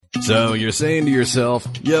So you're saying to yourself,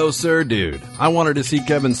 yo, sir, dude, I wanted to see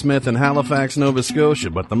Kevin Smith in Halifax, Nova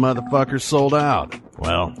Scotia, but the motherfucker sold out.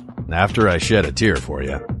 Well, after I shed a tear for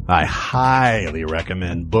you, I highly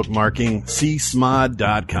recommend bookmarking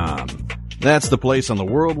csmod.com. That's the place on the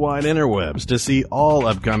worldwide interwebs to see all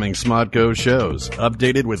upcoming Smodco shows,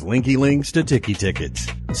 updated with linky links to Tiki Tickets.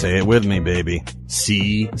 Say it with me, baby.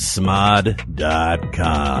 csmod.com.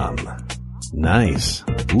 Nice.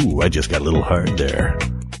 Ooh, I just got a little hard there.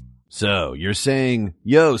 So, you're saying,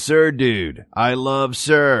 yo, sir, dude, I love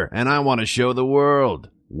sir, and I want to show the world.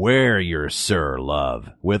 Wear your sir love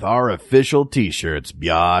with our official t-shirts,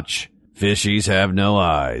 biatch. Fishies have no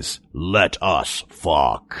eyes. Let us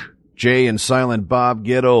fuck. Jay and Silent Bob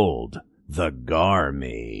get old. The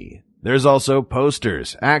Garmy. There's also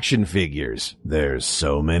posters, action figures. There's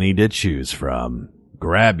so many to choose from.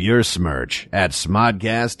 Grab your smerch at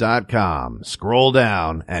smodcast.com. Scroll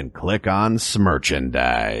down and click on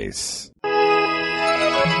Smerchandise.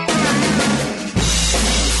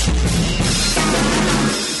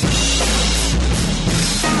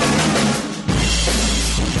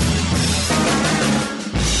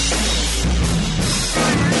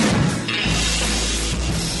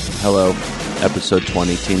 Hello, episode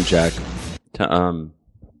 20, Team Jack.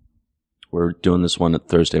 We're doing this one at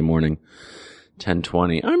Thursday morning,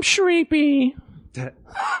 10:20. I'm sleepy.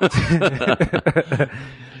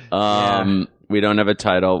 We don't have a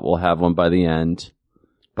title. We'll have one by the end.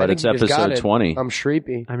 But it's episode 20. I'm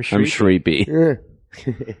sleepy. I'm sleepy. I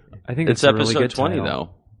think it's episode really 20, title.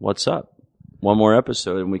 Though. What's up? One more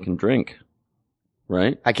episode and we can drink.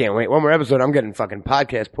 Right? I can't wait. One more episode. I'm getting fucking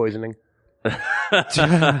podcast poisoning.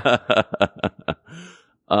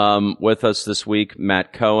 With us this week,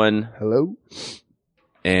 Matt Cohen. Hello.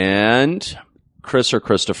 And Chris or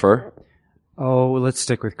Christopher. Oh, let's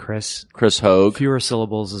stick with Chris. Chris Hogue. Fewer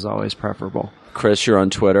syllables is always preferable. Chris, you're on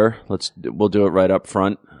Twitter. We'll do it right up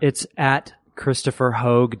front. It's at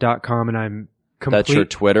ChristopherHogue.com, and I'm complete. That's your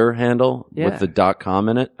Twitter handle with the .com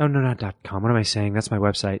in it? Oh, no, not .com. What am I saying? That's my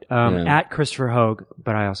website. At Christopher Hogue,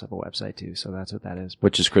 but I also have a website too, so that's what that is.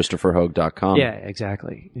 Which is ChristopherHogue.com. Yeah,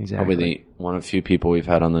 exactly. Probably one of the few people we've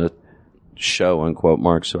had on the show, unquote,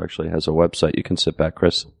 Marks, who actually has a website. You can sit back,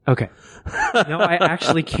 Chris. Okay. No, I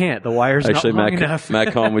actually can't. The wire's actually, not long enough.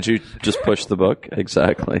 Matt Cohen, would you just push the book?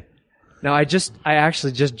 Exactly. No, I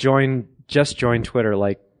actually just joined Twitter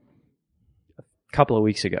like a couple of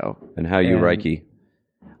weeks ago. And how you Reiki?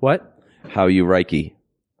 What? How you Reiki?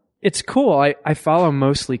 It's cool. I follow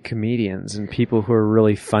mostly comedians and people who are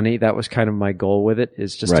really funny. That was kind of my goal with it,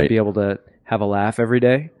 is just to be able to have a laugh every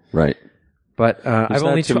day. Right. But I've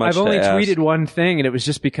only tweeted one thing, and it was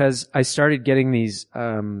just because I started getting these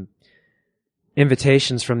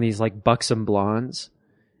invitations from these like buxom blondes,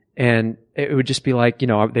 and it would just be like,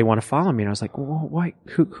 they want to follow me, and I was like, well, why?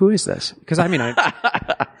 Who is this? Because I mean, I'd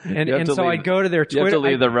go to their Twitter. You have to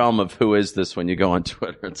leave the realm of who is this when you go on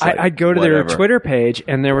Twitter. It's like, I'd go to their Twitter page,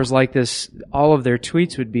 and there was like this. All of their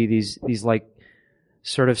tweets would be these like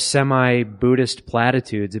sort of semi-Buddhist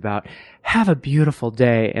platitudes about have a beautiful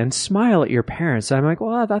day and smile at your parents. And I'm like,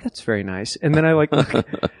 well, that's very nice. And then I like look,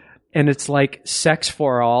 and it's like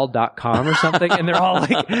sexforall.com or something, and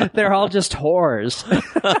they're all just whores.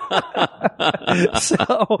 So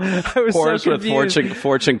I was whores so confused. with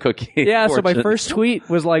fortune cookie. Yeah, so my first tweet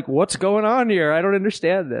was like, what's going on here? I don't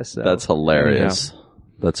understand this. So, that's hilarious.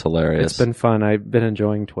 That's hilarious. It's been fun. I've been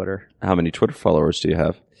enjoying Twitter. How many Twitter followers do you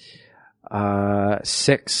have?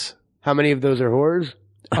 6. How many of those are whores?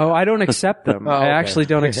 Oh, I don't accept them. Okay. I actually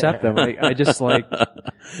don't accept them. I just like.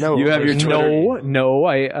 No, you have your Twitter. No.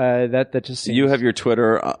 That just seems. You have your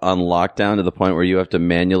Twitter on lockdown to the point where you have to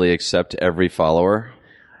manually accept every follower.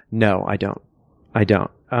 No, I don't.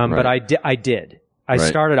 But I did. I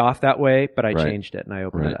started off that way, but I changed it and I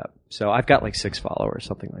opened it up. So I've got like 6 followers,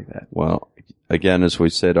 something like that. Well, again, as we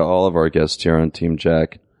say to all of our guests here on Team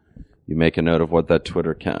Jack, you make a note of what that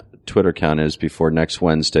Twitter count is before next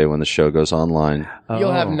Wednesday when the show goes online.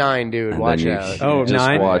 You'll have 9, dude. Watch out. Oh, just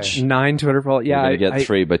 9? Watch. 9 Twitter followers. Yeah, you're going to get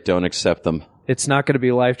 3, but don't accept them. It's not going to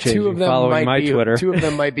be life-changing following my Twitter. 2 of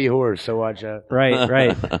them might be whores, so watch out.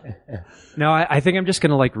 Right. No, I think I'm just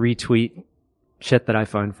going to like retweet shit that I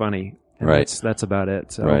find funny. And that's about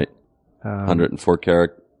it. So, right.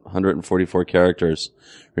 144 characters.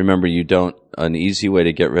 Remember, an easy way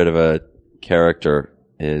to get rid of a character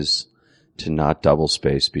is to not double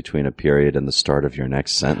space between a period and the start of your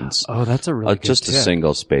next sentence. Oh, that's a really good just tip. A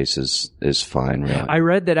single space is fine, really. I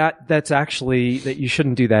read that's actually that you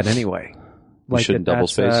shouldn't do that anyway. You shouldn't double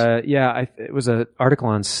space? It was an article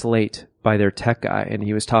on Slate by their tech guy, and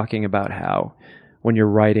he was talking about how when you're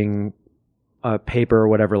writing a paper or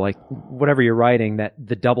whatever, like whatever you're writing, that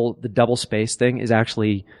the double space thing is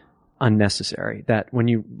actually unnecessary. That when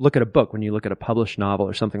you look at a book, when you look at a published novel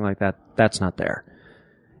or something like that, that's not there.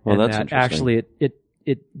 Well, And that's that interesting. actually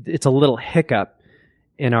it's a little hiccup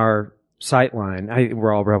in our sight line.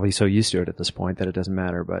 We're all probably so used to it at this point that it doesn't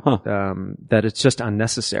matter, but that it's just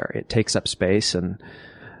unnecessary. It takes up space, and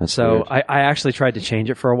That's so weird. I actually tried to change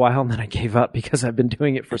it for a while, and then I gave up because I've been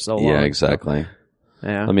doing it for so long. Yeah, exactly. So,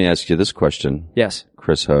 yeah. Let me ask you this question, Yes.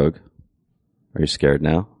 Chris Hogue. Are you scared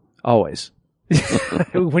now? Always.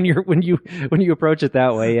 when you approach it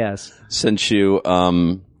that way, yes. Since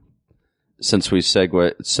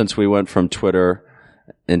we went from Twitter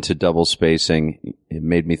into double spacing, it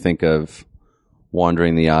made me think of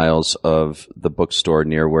wandering the aisles of the bookstore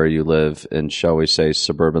near where you live in, shall we say,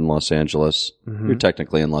 suburban Los Angeles. Mm-hmm. You're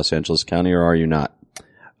technically in Los Angeles County, or are you not?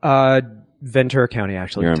 Ventura County,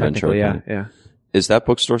 actually. You're in technically, Ventura County. yeah. Is that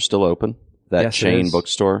bookstore still open? That Yes, it chain is.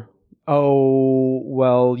 bookstore Oh,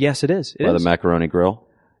 well, yes, it is. It by is. the Macaroni Grill?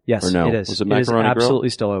 Yes, or no? it is. Was it It is Macaroni Grill? absolutely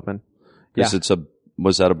still open. Because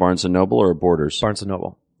was that a Barnes and Noble or a Borders? Barnes &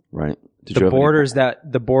 Noble. Right. Did The you have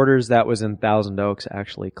Borders that was in Thousand Oaks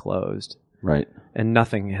actually closed. Right. And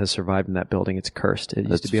nothing has survived in that building. It's cursed. It used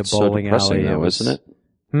That's to be a so bowling depressing, alley. though, was- isn't it?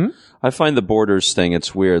 Hmm? I find the Borders thing,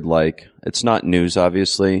 it's weird. Like, it's not news,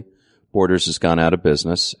 obviously. Borders has gone out of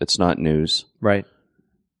business. It's not news. Right.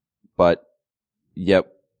 But yet,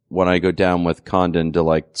 when I go down with Condon to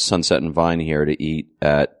like Sunset and Vine here to eat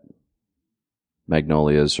at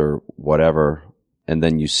Magnolia's or whatever, and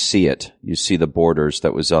then you see it. You see the Borders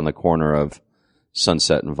that was on the corner of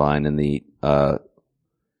Sunset and Vine in the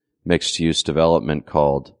mixed-use development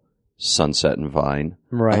called Sunset and Vine.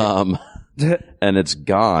 Right. And it's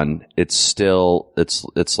gone. It's still,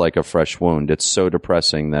 it's like a fresh wound. It's so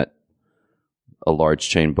depressing that a large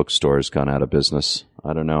chain bookstore has gone out of business.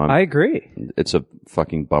 I don't know. I agree. It's a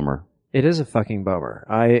fucking bummer. It is a fucking bummer.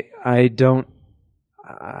 I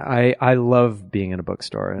love being in a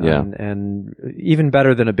bookstore. Yeah. And even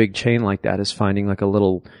better than a big chain like that is finding like a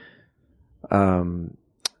little,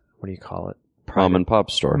 what do you call it? Mom and pop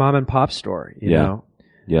store. Mom and pop store, you Yeah. know?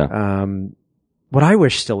 Yeah. What I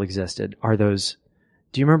wish still existed are those,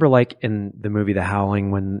 do you remember like in the movie The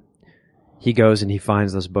Howling when he goes and he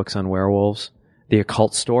finds those books on werewolves? The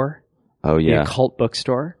occult store? Oh, The yeah. occult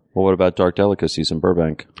bookstore? Well, what about Dark Delicacies in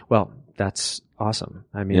Burbank? Well, that's awesome.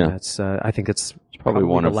 I mean, Yeah. that's, I think it's probably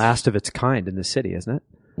one the of- last of its kind in the city, isn't it?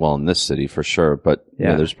 Well, in this city for sure, but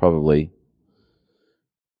Yeah. there's probably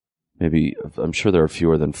maybe, I'm sure there are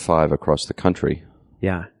fewer than 5 across the country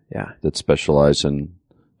Yeah, yeah. that specialize in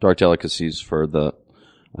Dark Delicacies. For the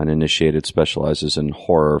uninitiated, specializes in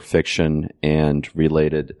horror fiction and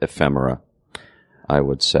related ephemera, I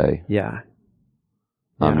would say. Yeah.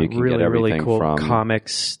 You can really, get everything really cool from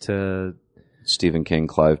comics to, Stephen King,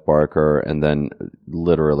 Clive Barker, and then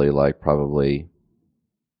literally like probably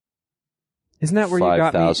isn't that where you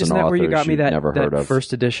got me? 5,000 Isn't that where you authors got me you've that, never that heard of.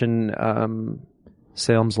 first edition,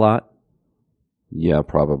 Salem's Lot? Yeah,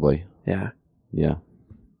 probably. Yeah. Yeah.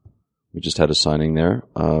 We just had a signing there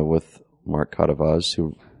with Mark Cadavaz,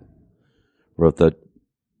 who wrote the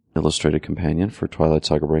illustrated companion for Twilight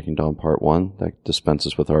Saga Breaking Dawn Part 1. That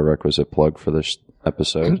dispenses with our requisite plug for this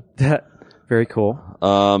episode. Very cool.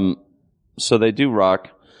 So they do rock.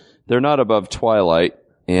 They're not above Twilight,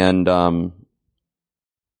 and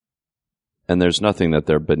there's nothing that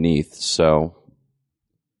they're beneath. So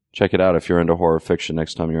check it out if you're into horror fiction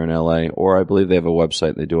next time you're in LA. Or I believe they have a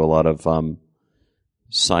website. They do a lot of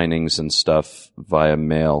signings and stuff via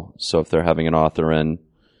mail. So if they're having an author in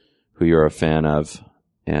who you're a fan of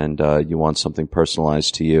and you want something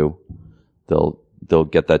personalized to you, they'll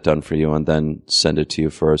get that done for you and then send it to you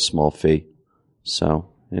for a small fee. So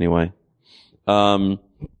anyway,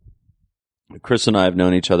 Chris and I have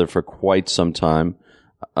known each other for quite some time.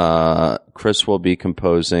 Chris will be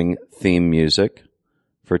composing theme music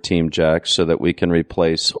for Team Jack so that we can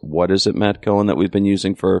replace, what is it, Matt Cohen, that we've been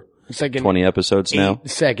using for It's like an 20 episodes now?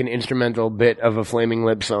 8-second instrumental bit of a Flaming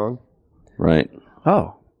Lip song. Right.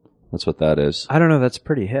 Oh, That's what that is. I don't know. That's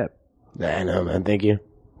pretty hip. I know, man. Thank you.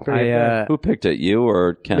 Who picked it, you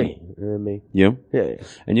or Ken? Me. You? Yeah,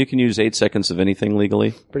 And you can use 8 seconds of anything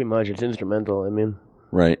legally? pretty much. It's instrumental. I mean,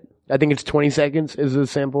 Right. I think it's 20 seconds is a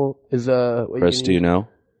sample. Is what Chris, can do you use. know?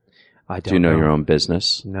 I don't Do you know your own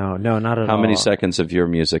business? No, not at all. How many seconds of your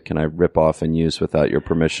music can I rip off and use without your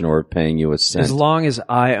permission or paying you a cent? As long as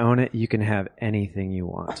I own it, you can have anything you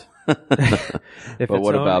want. If But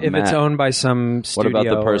what about if it's Matt? owned by some What studio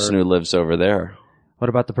about the person or- who lives over there? What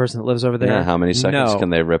about the person that lives over there? Yeah, how many seconds No. can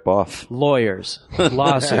they rip off? Lawyers,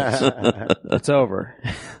 lawsuits. It's over.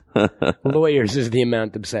 Lawyers is the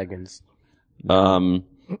amount of seconds.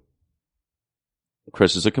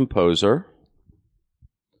 Chris is a composer.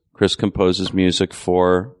 Chris composes music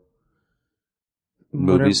for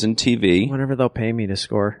movies and TV. Whatever they'll pay me to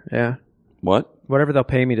score. Yeah. What? Whatever they'll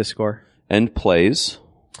pay me to score. And plays.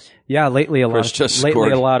 Yeah, lately a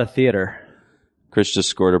lot of theater. Chris just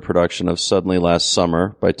scored a production of Suddenly Last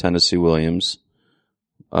Summer by Tennessee Williams.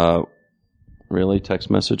 Really? Text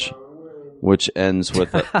message? Which ends with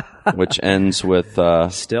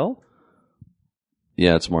Still?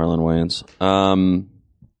 Yeah, it's Marlon Wayans.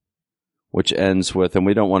 Which ends with, and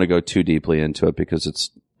we don't want to go too deeply into it because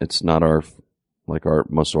it's not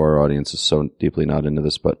most of our audience is so deeply not into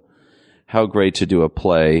this, but how great to do a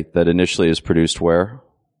play that initially is produced where?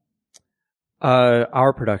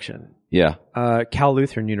 Our production. Yeah. Cal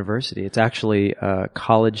Lutheran University. It's actually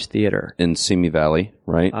college theater. In Simi Valley,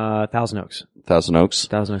 right? Thousand Oaks. Thousand Oaks,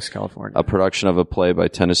 California. a production of a play by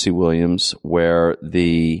Tennessee Williams where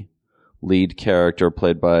the lead character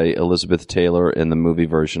played by Elizabeth Taylor in the movie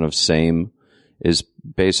version of Same is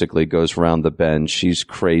basically goes around the bend. She's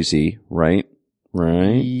crazy, right?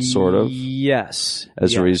 Right? Sort of. Yes.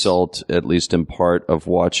 As a result, at least in part, of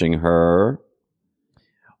watching her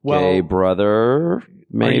gay brother,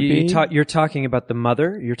 maybe? You're talking about the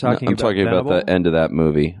mother? I'm talking about the end of that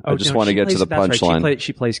movie. I just want to get to the punchline. Right.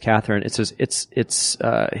 She plays Catherine. It's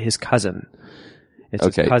his cousin. It's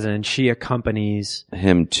his cousin, and she accompanies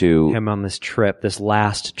him on this trip, this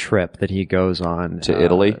last trip that he goes on. To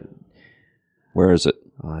Italy? Where is it?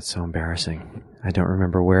 Oh, it's so embarrassing. I don't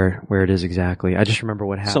remember where it is exactly. I just remember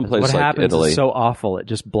what happens. Someplace what like happens Italy. is so awful. It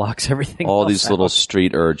just blocks everything. All else these little out.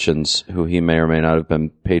 street urchins who he may or may not have been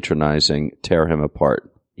patronizing tear him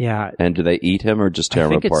apart. Yeah. And do they eat him or just tear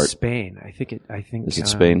him apart? I think it's Spain. I think Is it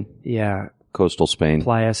Spain? Yeah. Coastal Spain.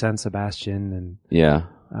 Playa San Sebastian and Yeah.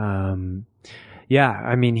 yeah,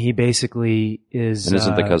 I mean he basically is And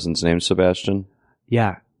isn't the cousin's name Sebastian?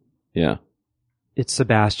 Yeah. Yeah. It's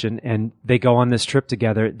Sebastian, and they go on this trip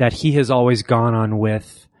together that he has always gone on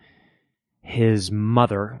with his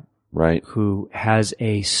mother, right, who has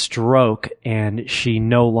a stroke, and she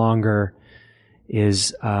no longer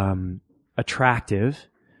is attractive,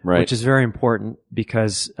 right, which is very important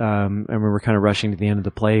because and we were kind of rushing to the end of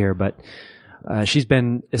the play here, but she's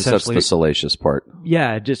been essentially that's the salacious part.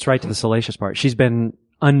 Yeah, just right to the salacious part. She's been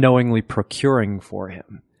unknowingly procuring for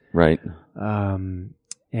him, right.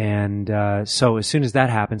 And so as soon as that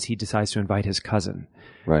happens, he decides to invite his cousin.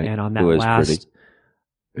 Right. And on that who is pretty.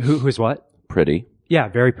 Who is what? Pretty. Yeah,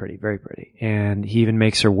 very pretty, very pretty. And he even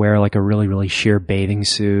makes her wear like a really, really sheer bathing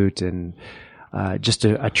suit and just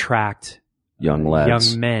to attract young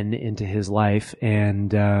lads, young men into his life,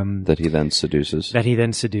 and that he then seduces.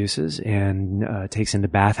 And takes into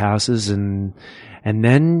bathhouses, and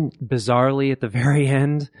then bizarrely at the very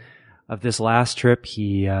end of this last trip,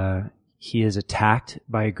 he is attacked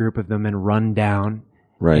by a group of them and run down,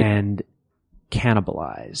 right, and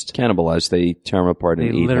cannibalized. They tear him apart and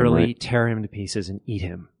eat him. They literally right? tear him to pieces and eat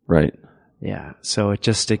him. Right. Yeah. So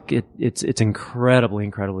it's incredibly,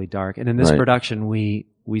 incredibly dark. And in this right. production, we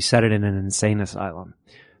set it in an insane asylum.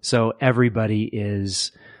 So everybody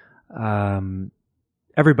is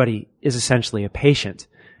essentially a patient,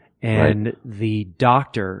 and right. the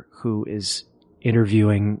doctor who is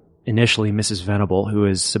interviewing initially Mrs. Venable, who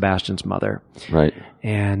is Sebastian's mother. Right.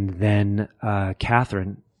 And then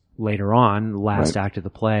Catherine, later on, last right. act of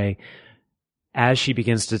the play, as she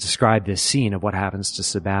begins to describe this scene of what happens to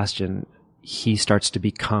Sebastian, he starts to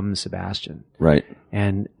become Sebastian. Right.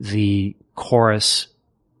 And the chorus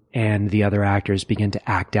and the other actors begin to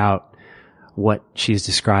act out what she's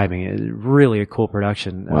describing. It's really a cool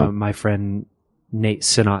production. Wow. My friend Nate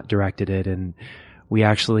Sinnott directed it, and we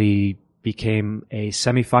actually became a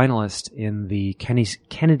semifinalist in the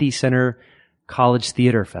Kennedy Center College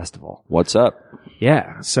Theater Festival. What's up?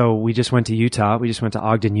 Yeah. So we just went to Utah. We just went to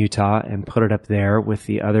Ogden, Utah, and put it up there with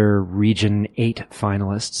the other Region 8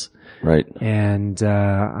 finalists. Right. And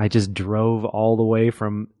I just drove all the way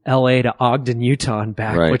from LA to Ogden, Utah and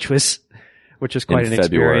back, right. which was quite an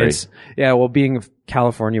February. experience. Yeah. Well, being a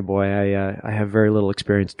California boy, I have very little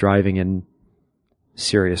experience driving in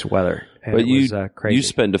serious weather. And but it was crazy. You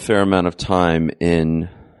spend a fair amount of time in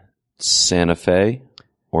Santa Fe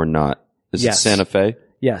or not? Is yes. it Santa Fe?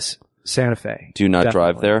 Yes. Santa Fe. Do you not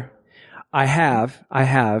Definitely. drive there? I have,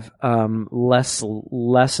 less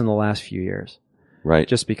in the last few years. Right.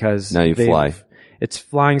 Just because now you fly. It's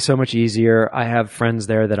flying so much easier. I have friends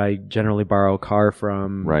there that I generally borrow a car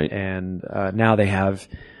from. Right. And, now they have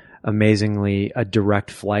amazingly a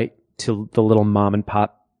direct flight to the little mom and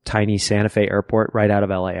pop tiny Santa Fe airport right out of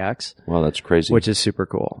LAX. Wow, that's crazy. Which is super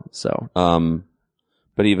cool. So.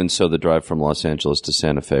 But even so, the drive from Los Angeles to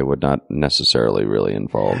Santa Fe would not necessarily really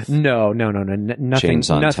involve No, nothing. chains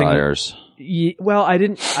on nothing, tires. Well,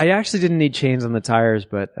 I actually didn't need chains on the tires,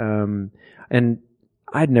 but and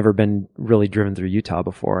I'd never been really driven through Utah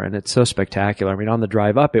before, and it's so spectacular. I mean, on the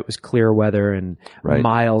drive up, it was clear weather and Right.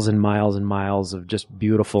 miles and miles and miles of just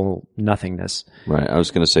beautiful nothingness. Right. I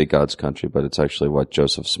was going to say God's country, but it's actually what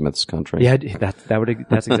Joseph Smith's country. Yeah,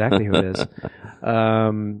 that's exactly who it is.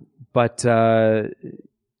 But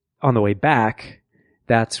on the way back,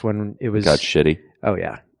 that's when it was Got shitty. Oh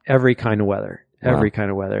yeah, every kind of weather, Wow.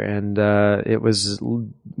 and it was.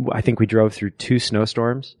 I think we drove through 2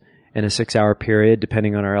 snowstorms in a 6-hour period,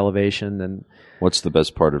 depending on our elevation. And What's the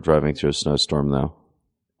best part of driving through a snowstorm, though?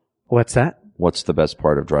 what's that? What's the best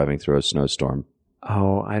part of driving through a snowstorm?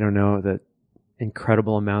 Oh, I don't know. The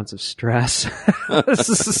incredible amounts of stress. I'll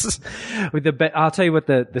tell you what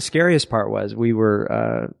the scariest part was. We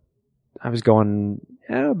were. I was going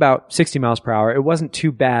about 60 miles per hour. It wasn't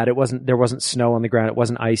too bad. There wasn't snow on the ground. It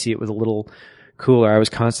wasn't icy. It was a little cooler. I was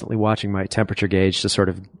constantly watching my temperature gauge to sort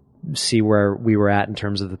of see where we were at in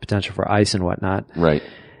terms of the potential for ice and whatnot. Right.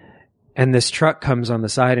 And this truck comes on the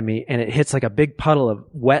side of me and it hits like a big puddle of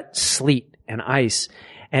wet sleet and ice,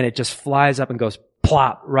 and it just flies up and goes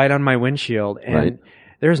plop right on my windshield. And Right.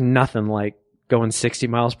 there's nothing like going 60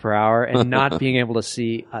 miles per hour and not being able to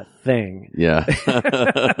see a thing Yeah.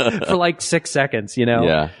 for like 6 seconds, you know?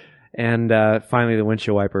 Yeah. And finally the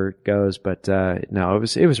windshield wiper goes, but no, it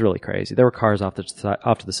was really crazy. There were cars off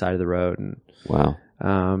to the side of the road, and Wow.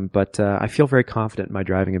 but I feel very confident in my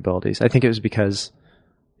driving abilities. I think it was because,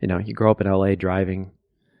 you know, you grow up in LA driving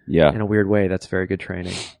Yeah. in a weird way. That's very good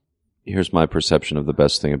training. Here's my perception of the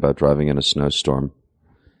best thing about driving in a snowstorm.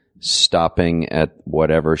 Stopping at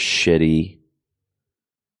whatever shitty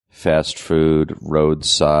fast food,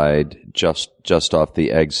 roadside, just off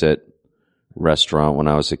the exit restaurant. When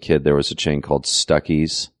I was a kid, there was a chain called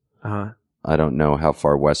Stuckey's. Uh-huh. I don't know how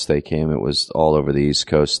far west they came. It was all over the East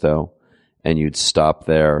Coast, though. And you'd stop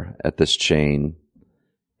there at this chain,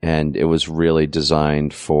 and it was really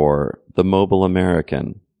designed for the mobile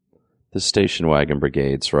American, the station wagon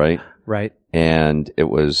brigades, right? Right. And it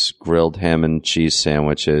was grilled ham and cheese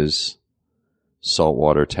sandwiches,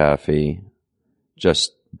 saltwater taffy,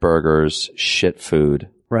 just burgers, shit food.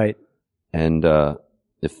 Right. And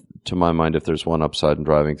to my mind, if there's one upside in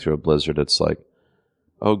driving through a blizzard, it's like,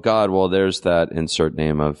 oh God, well, there's that insert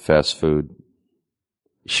name of fast food.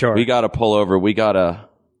 Sure. We got to pull over.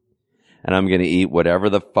 And I'm going to eat whatever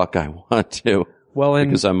the fuck I want to well, and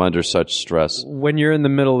because I'm under such stress. when you're in the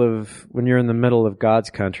middle of God's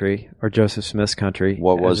country or Joseph Smith's country,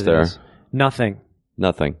 What as was it there? is, nothing.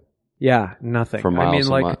 Nothing. Yeah, nothing. For I miles mean, and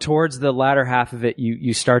like miles. towards the latter half of it,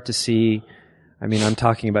 you start to see. I mean, I'm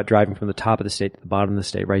talking about driving from the top of the state to the bottom of the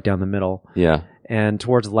state, right down the middle. Yeah. And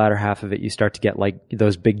towards the latter half of it, you start to get like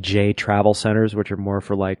those big J travel centers, which are more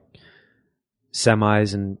for like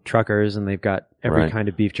semis and truckers, and they've got every Right. kind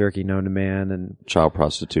of beef jerky known to man. And Child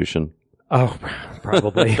prostitution. oh,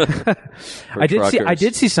 probably. I truckers.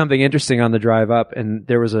 did see something interesting on the drive up, and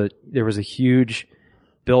there was a huge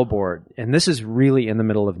billboard, and this is really in the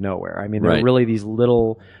middle of nowhere. I mean, there Right. are really these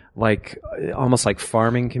little, like, almost like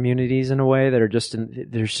farming communities in a way that are just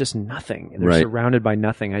there's just nothing. They're Right. surrounded by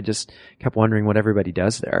nothing. I just kept wondering what everybody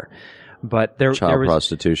does there. But there Child was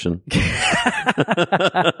prostitution.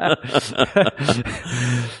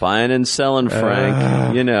 Buying and selling,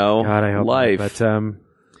 Frank. You know, God, I hope not. life. But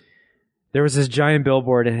there was this giant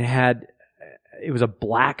billboard, and it was a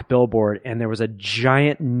black billboard, and there was a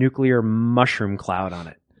giant nuclear mushroom cloud on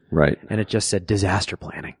it, Right. and it just said disaster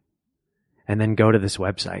planning. And then go to this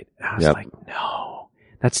website. And I was Yep. like, no,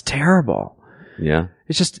 that's terrible. Yeah.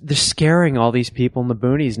 It's just they're scaring all these people in the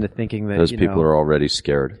boonies into thinking that Those people are already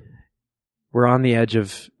scared. we're on the edge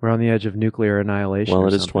of nuclear annihilation. Well, or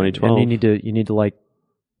it is something. 2012. and you need to like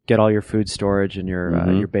get all your food storage and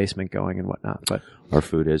Mhm. your basement going and whatnot. But Our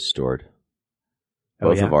food is stored. Oh,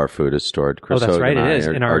 Both yeah? of our food is stored. Chris that's Hogan right. and It I is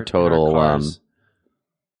are, in are total. in our cars.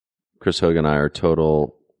 Chris Hogan and I are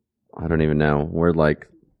total. I don't even know. We're like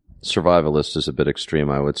survivalist is a bit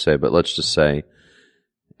extreme, I would say, but let's just say,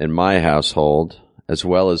 in my household, as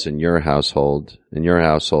well as in your household,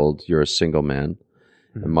 you're a single man.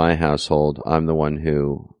 Mhm. In my household, I'm the one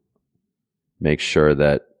who makes sure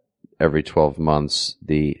that every 12 months,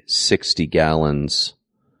 the 60 gallons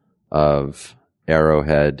of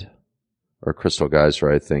Arrowhead or Crystal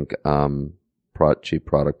Geyser, I think, cheap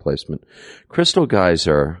product placement. Crystal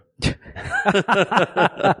Geyser.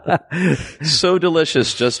 So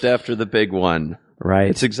delicious just after the big one.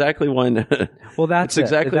 Right. It's exactly when. Well, that's it's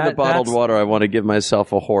exactly the bottled water I want to give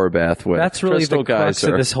myself a horror bath with. That's really Crystal the crux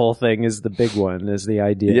of this whole thing. Is the big one is the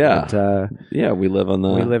idea that we live on the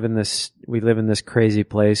we live in this crazy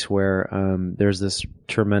place where there's this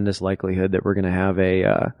tremendous likelihood that we're going to have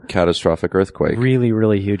a catastrophic earthquake, really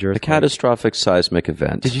really huge earthquake, a catastrophic seismic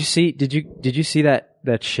event. Did you see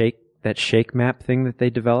that shake map thing that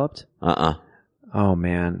they developed? Oh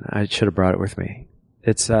man, I should have brought it with me.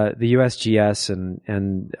 It's the USGS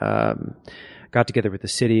and got together with the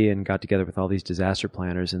city and got together with all these disaster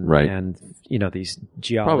planners and these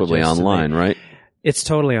geologists. Probably online, right? It's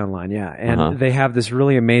totally online, yeah. And they have this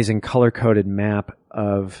really amazing color-coded map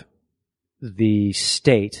of the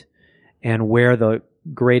state and where the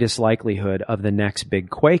greatest likelihood of the next big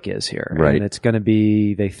quake is here. Right. And it's going to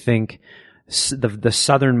be, they think, the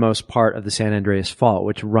southernmost part of the San Andreas Fault,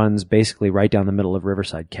 which runs basically right down the middle of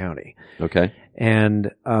Riverside County. Okay.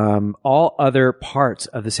 And all other parts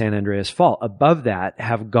of the San Andreas Fault above that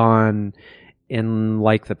have gone in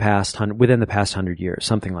like within the past 100 years,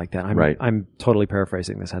 something like that. I'm totally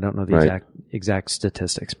paraphrasing this. I don't know the exact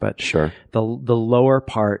statistics, but sure. The lower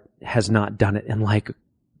part has not done it in like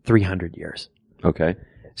 300 years. Okay.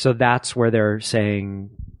 So that's where they're saying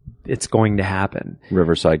it's going to happen.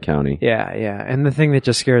 Riverside County. Yeah, yeah. And the thing that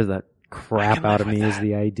just scares the crap out of me is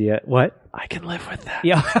the idea. What? I can live with that.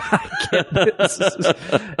 Yeah, I get this.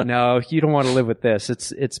 No, you don't want to live with this.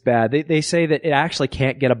 It's bad. They say that it actually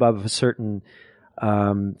can't get above a certain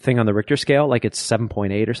thing on the Richter scale, like it's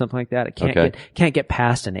 7.8 or something like that. It can't get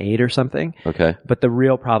past an 8 or something. Okay. But the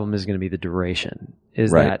real problem is going to be the duration.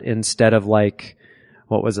 That instead of like,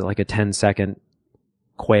 what was it, like a 10-second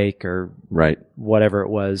quake or whatever it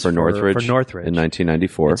was for Northridge in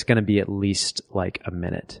 1994, it's going to be at least like a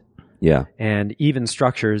minute. Yeah. And even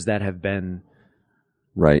structures that have been,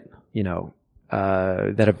 that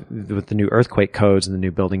have, with the new earthquake codes and the new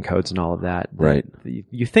building codes and all of that,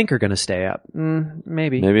 you think are going to stay up.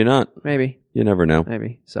 Maybe. Maybe not. Maybe. You never know.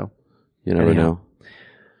 Maybe. So. You never know.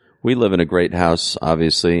 We live in a great house,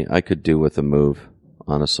 obviously. I could do with a move,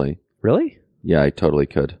 honestly. Really? Yeah, I totally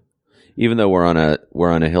could. Even though we're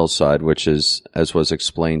on a hillside, which is, as was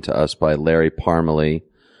explained to us by Larry Parmalee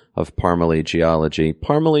of Parmalee Geology.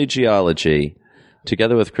 Parmalee Geology,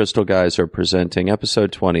 together with Crystal Guys, are presenting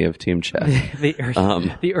episode 20 of Team Chat.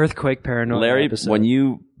 the earthquake paranoia Larry, episode. when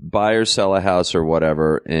you buy or sell a house or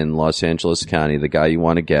whatever in Los Angeles County, the guy you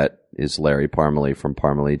want to get is Larry Parmalee from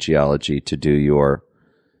Parmalee Geology to do your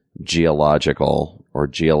geological or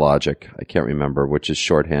geologic, I can't remember, which is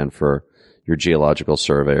shorthand for your geological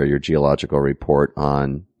survey or your geological report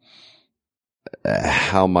on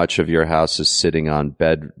how much of your house is sitting on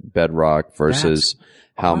bedrock versus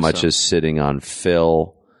how much is sitting on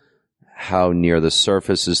fill, how near the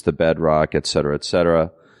surface is the bedrock, et cetera, et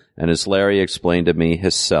cetera. And as Larry explained to me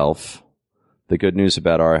himself, the good news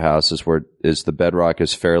about our house is the bedrock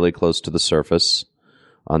is fairly close to the surface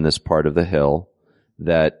on this part of the hill,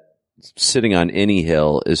 that sitting on any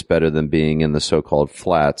hill is better than being in the so-called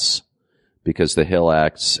flats, because the hill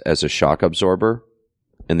acts as a shock absorber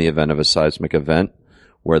in the event of a seismic event,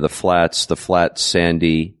 where the flat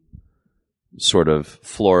sandy sort of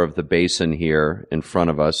floor of the basin here in front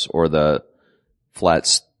of us, or the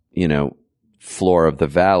flat, floor of the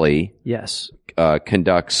valley,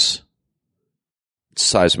 conducts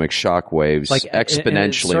seismic shock waves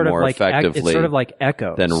exponentially more effectively. It's sort of like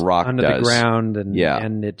echoes than rock under does. The ground,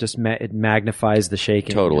 and it just it magnifies the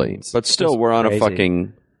shaking. Totally, but still, we're on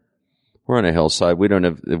we're on a hillside. We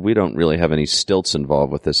don't really have any stilts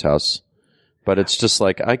involved with this house, but it's just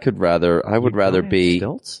like I would rather be.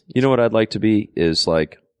 Stilts? You know what I'd like to be is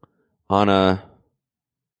like on a.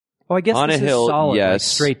 Oh, I guess on this a hill, is solid, yes, like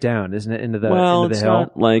straight down, isn't it? Into the it's hill.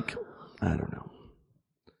 Not like, I don't know.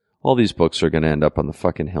 All these books are going to end up on the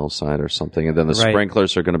fucking hillside or something, and then the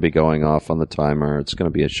sprinklers are going to be going off on the timer. It's going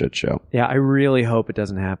to be a shit show. Yeah, I really hope it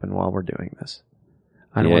doesn't happen while we're doing this.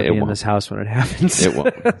 I don't want to be in this house when it happens. It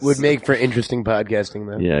won't. Would make for interesting podcasting,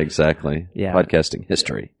 though. Yeah, exactly. Yeah. Podcasting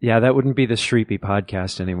history. Yeah, that wouldn't be the Shreepy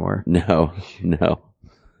podcast anymore. No.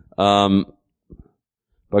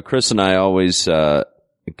 But Chris and I always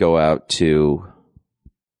go out to,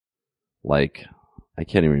 like, I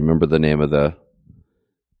can't even remember the name of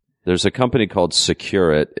there's a company called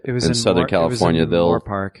Secure It in Southern California.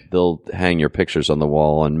 They'll hang your pictures on the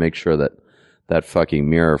wall and make sure that fucking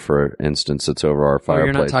mirror, for instance, that's over our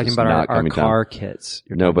fireplace. You're not talking about our car kits.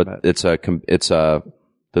 No, but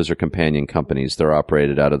those are companion companies. They're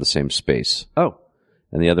operated out of the same space. Oh.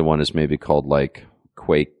 And the other one is maybe called like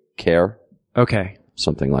Quake Care. Okay.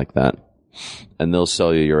 Something like that. And they'll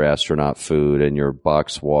sell you your astronaut food and your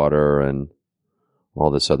box water and all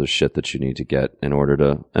this other shit that you need to get in order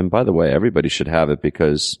to. And by the way, everybody should have it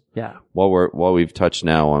because Yeah. while we've touched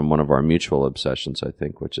now on one of our mutual obsessions, I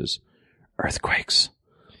think, which is earthquakes.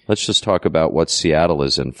 Let's just talk about what Seattle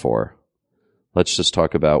is in for. Let's just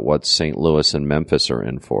talk about what St. Louis and Memphis are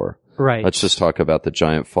in for. Right. Let's just talk about the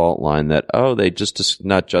giant fault line that, they just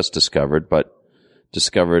not just discovered, but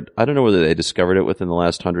discovered. I don't know whether they discovered it within the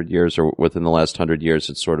last 100 years or within the last 100 years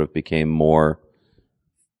it sort of became more.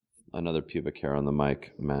 Another pubic hair on the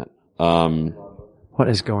mic, Matt. What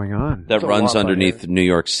is going on? That runs underneath New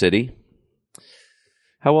York City.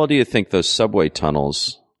 How well do you think those subway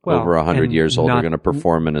tunnels over 100 years old are going to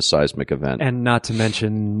perform in a seismic event? And not to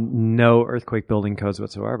mention no earthquake building codes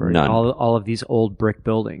whatsoever. None. All of these old brick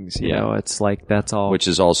buildings, you know, it's like that's all. Which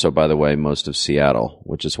is also, by the way, most of Seattle,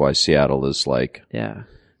 which is why Seattle is like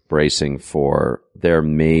bracing for their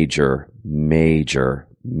major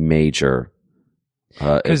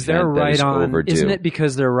because they're right on. Overdue. Isn't it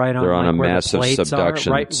because they're right on? They're on like, a where massive the plates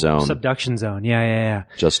subduction are? Right, zone. Subduction zone. Yeah.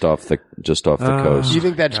 Just off the coast. Do you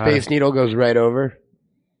think that Space Needle goes right over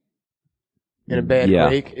in a bad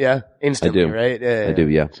quake? Yeah, instantly, I do. right? Yeah, I do.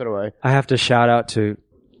 Yeah. So do I. I have to shout out to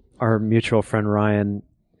our mutual friend Ryan.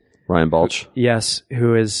 Ryan Balch. Yes,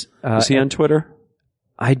 who is? Is he on Twitter?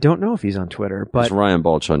 I don't know if he's on Twitter, but Is Ryan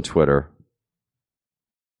Balch on Twitter?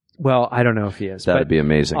 Well, I don't know if he is. That'd be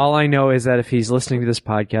amazing. All I know is that if he's listening to this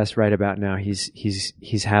podcast right about now, he's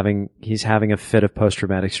having a fit of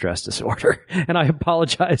post-traumatic stress disorder, and I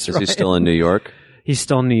apologize. Is he still in New York? He's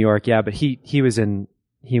still in New York, yeah, but he was in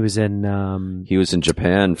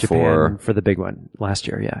Japan for the big one last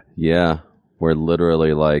year, yeah. Yeah, where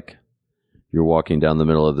literally like you're walking down the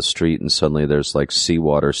middle of the street and suddenly there's like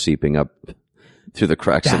seawater seeping up through the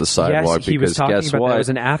cracks of the sidewalk. Yes, he was because talking guess about what? that as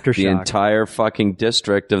an aftershock. The entire fucking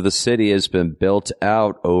district of the city has been built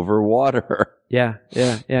out over water. Yeah.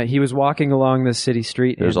 He was walking along the city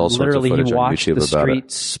street There's and all sorts of literally footage he on watched YouTube the about street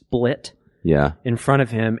it. split Yeah. in front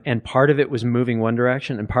of him, and part of it was moving one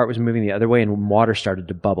direction and part was moving the other way, and water started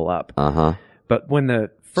to bubble up. But when the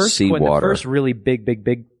first really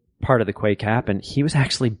big part of the quake happened, he was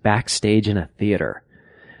actually backstage in a theater.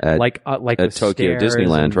 At Tokyo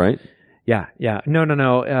Disneyland, right? Yeah.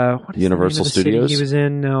 No. What is Universal the name of the Studios? city he was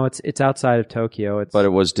in? No, it's outside of Tokyo. But it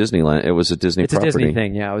was Disneyland. It was a Disney It's property. a Disney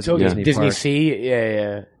thing. Yeah, it was a Disney Disney park. Sea?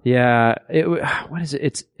 Yeah. Yeah. What is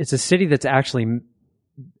it? It's a city that's actually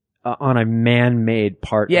on a man-made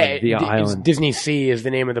part of the island. Disney Sea is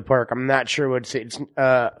the name of the park. I'm not sure what city. It's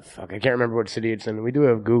I can't remember what city it's in. We do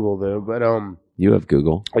have Google though, but You have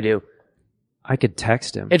Google. I do. I could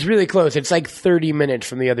text him. It's really close. It's like 30 minutes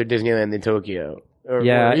from the other Disneyland in Tokyo. Or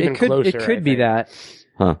even it could closer, I be think. that.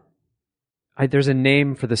 Huh. There's a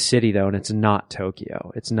name for the city though, and it's not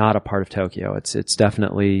Tokyo. It's not a part of Tokyo. It's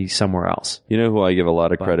definitely somewhere else. You know who I give a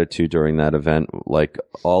lot of credit to during that event? Like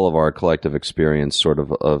all of our collective experience sort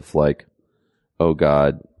of like, oh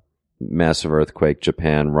God, massive earthquake,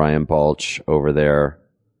 Japan, Ryan Balch over there.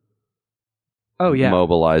 Oh yeah.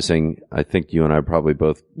 Mobilizing. I think you and I probably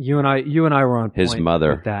both. You and I were on point His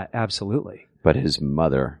mother. with that. Absolutely. But his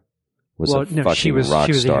mother was a fucking she was rock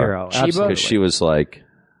a star. hero. Chiba? Because she was like,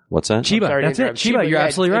 what's that? Chiba. Sorry to That's it. interrupt. Chiba. You're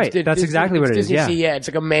absolutely right. That's exactly what it is. Disney Yeah. Sea, yeah, it's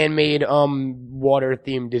like a man-made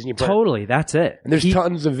water-themed Disney park. Totally. That's it. And there's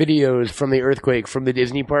tons of videos from the earthquake from the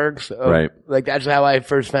Disney parks. Right. Like that's how I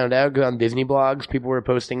first found out, because on Disney blogs, people were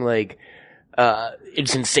posting like,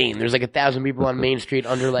 it's insane. There's like 1,000 people on Main Street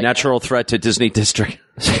under like Natural threat to Disney District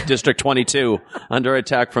 22 under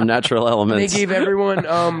attack from natural They elements. gave everyone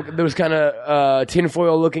those kind of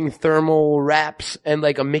tinfoil looking thermal wraps and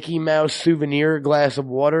like a Mickey Mouse souvenir glass of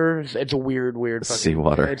water. It's a weird fucking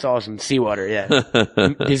Seawater. It's awesome. Seawater, yeah.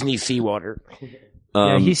 Disney seawater.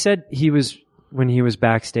 Yeah. He said when he was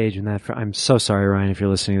backstage in that. I'm so sorry, Ryan, if you're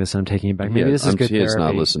listening to this. I'm taking it back. Maybe this is good He has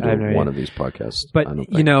therapy. not listened I have to no one idea. of these podcasts. But I don't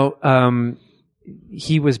think.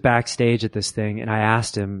 he was backstage at this thing, and I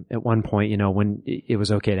asked him at one point, when it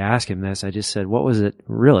was okay to ask him this, I just said, what was it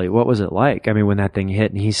like? I mean, when that thing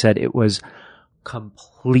hit, and he said it was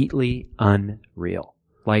completely unreal.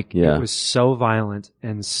 Like, Yeah. it was so violent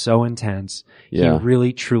and so intense. Yeah. He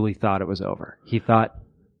really, truly thought it was over. He thought,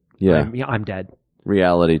 Yeah. I'm dead.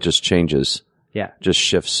 Reality just changes. Yeah. Just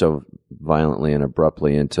shifts so violently and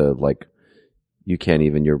abruptly into like,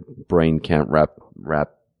 your brain can't wrap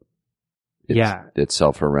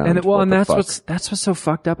itself around. And that's what's so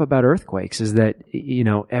fucked up about earthquakes is that,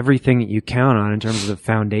 everything that you count on in terms of the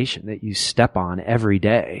foundation that you step on every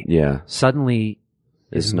day. Yeah. Suddenly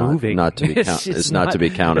is It's not- moving. not to be count- it's not to be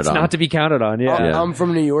counted it's on. not to be counted on. Yeah. Yeah. I'm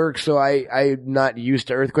from New York, so I'm not used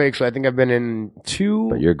to earthquakes, so I think I've been in 2.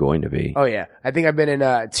 But you're going to be. Oh yeah. I think I've been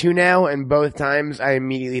in 2 now, and both times I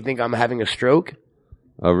immediately think I'm having a stroke.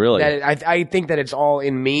 Oh, really? That I think that it's all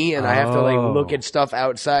in me, and I have to like look at stuff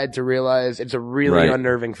outside to realize it's a really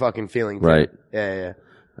unnerving fucking feeling. Too. Right. Yeah.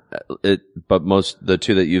 But the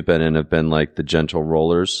two that you've been in have been like the gentle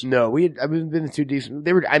rollers. No, I've been too decent.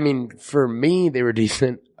 They were. I mean, for me, they were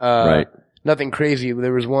decent. Right. Nothing crazy.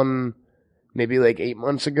 There was one maybe like 8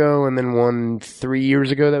 months ago, and then one 3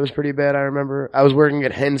 years ago that was pretty bad. I remember. I was working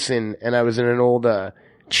at Henson, and I was in an old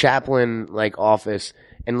chaplain like office.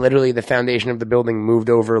 And literally the foundation of the building moved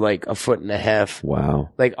over like 1.5 feet. Wow.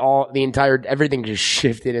 Like everything just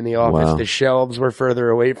shifted in the office. Wow. The shelves were further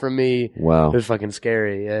away from me. Wow. It was fucking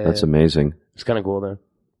scary. Yeah. That's amazing. It's kind of cool though.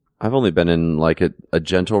 I've only been in like a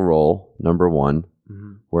gentle roll, number one,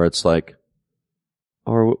 where it's like,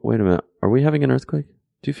 oh, wait a minute. Are we having an earthquake?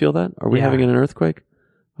 Do you feel that? Are we having an earthquake?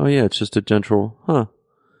 Oh yeah, it's just a gentle, huh?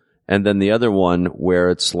 And then the other one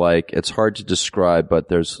where it's like, it's hard to describe, but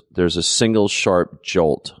there's a single sharp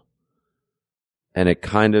jolt. And it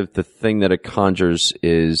kind of, the thing that it conjures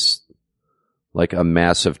is like a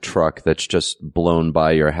massive truck that's just blown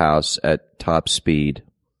by your house at top speed.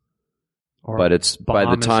 But it's, by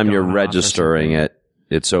the time you're registering it,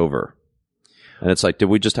 it's over. And it's like, did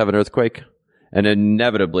we just have an earthquake? And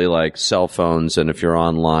inevitably, like cell phones, and if you're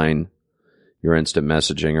online, your instant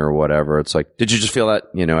messaging or whatever, it's like, did you just feel that?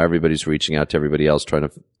 You know, everybody's reaching out to everybody else trying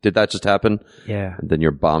to, did that just happen? Yeah. And then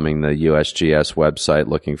you're bombing the USGS website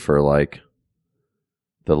looking for like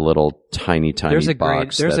the little tiny box.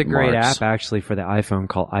 There's a great marks. app actually for the iPhone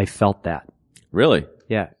called I Felt That. Really?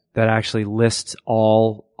 Yeah. That actually lists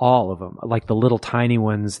all of them, like the little tiny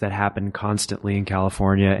ones that happen constantly in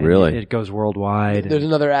California. And Really? it goes worldwide. There's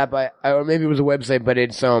another app, or maybe it was a website, but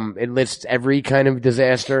it lists every kind of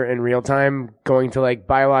disaster in real time, going to like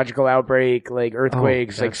biological outbreak, like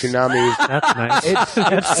earthquakes, like tsunamis. That's nice.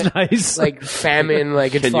 That's nice. Like famine,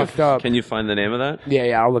 like it's fucked up. Can you find the name of that?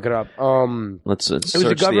 Yeah, I'll look it up. Let's search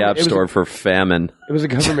the app store for famine. It was a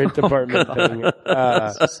government department thing.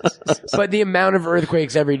 But the amount of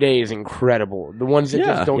earthquakes every day is incredible. The ones that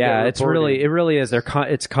just don't get reported. It really is.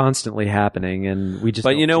 It's constantly happening, and we just.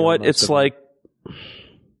 But you know what? It's like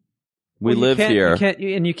we live here.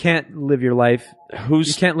 You can't live your life. You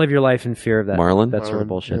can't live your life in fear of that. Marlon? That sort of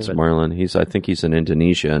bullshit. It's Marlon. I think he's in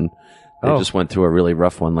Indonesia, and they just went through a really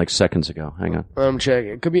rough one like seconds ago. Hang on. I'm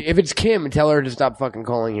checking. It could be if it's Kim. Tell her to stop fucking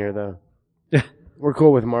calling here, though. We're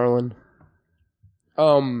cool with Marlon.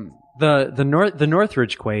 The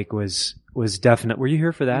Northridge quake was definite. Were you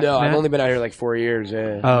here for that? No, Matt? I've only been out here like 4 years.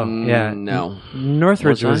 Yeah. Oh, yeah. No.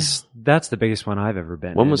 Northridge that's the biggest one I've ever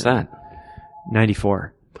been. When was that?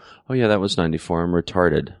 94. Oh yeah, that was 94. I'm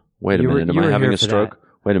retarded. Wait a minute. Am you I were having here a for stroke? that.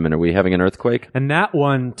 Wait a minute. Are we having an earthquake? And that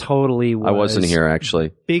one totally was. I wasn't here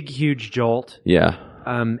actually. Big, huge jolt. Yeah.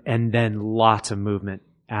 And then lots of movement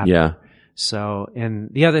after. Yeah. So, and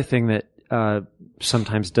the other thing that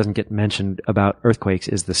sometimes doesn't get mentioned about earthquakes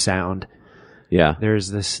is the sound. Yeah. There's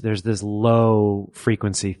this low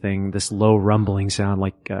frequency thing, this low rumbling sound,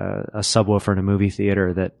 like a subwoofer in a movie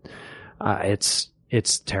theater. That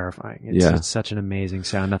it's terrifying. It's such an amazing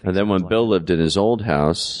sound. Nothing. And then when Bill lived in his old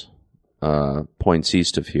house, points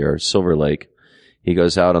east of here, Silver Lake, he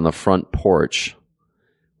goes out on the front porch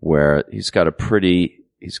where he's got a pretty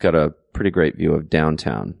great view of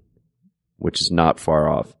downtown, which is not far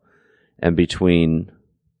off. And between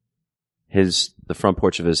the front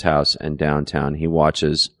porch of his house and downtown, he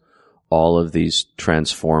watches all of these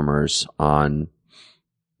transformers on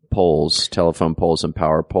poles, telephone poles and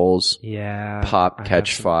power poles. Yeah. Pop,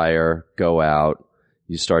 catch fire, go out.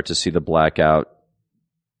 You start to see the blackout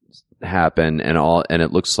happen and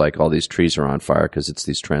it looks like all these trees are on fire because it's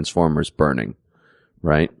these transformers burning.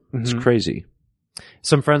 Right? Mm-hmm. It's crazy.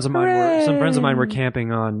 Some friends of mine were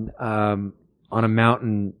camping on a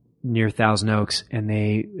mountain near Thousand Oaks, and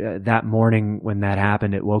they that morning when that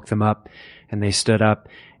happened, it woke them up, and they stood up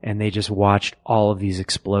and they just watched all of these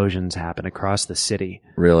explosions happen across the city.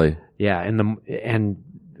 Really? Yeah, and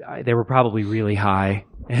they were probably really high,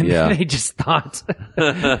 and they just thought,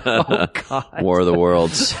 "Oh God, War of the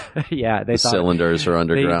Worlds." Yeah, they thought cylinders are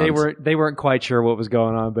underground. They weren't quite sure what was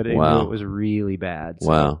going on, but it was really bad.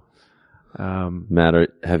 So, wow. Matt,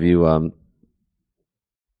 have you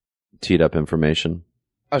teed up information?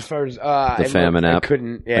 As far as the famine app, I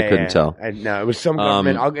couldn't tell. No, it was some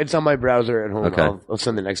government. It's on my browser at home. Okay. I'll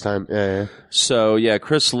send it next time. Yeah. So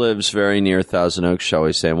Chris lives very near Thousand Oaks, shall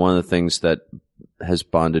we say? And one of the things that has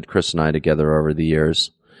bonded Chris and I together over the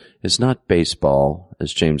years is not baseball,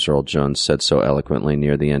 as James Earl Jones said so eloquently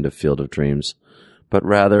near the end of Field of Dreams, but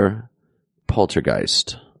rather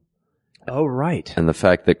Poltergeist. Oh, right. And the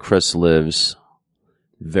fact that Chris lives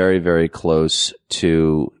very, very close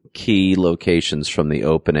to key locations from the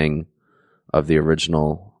opening of the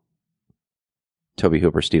original Tobe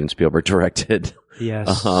Hooper, Steven Spielberg directed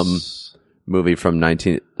Yes. movie from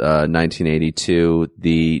 1982,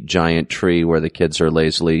 the giant tree where the kids are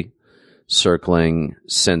lazily circling,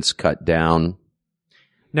 since cut down.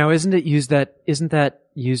 Now, isn't that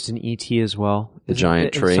used in E.T. as well? The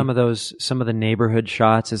giant tree? Some of the neighborhood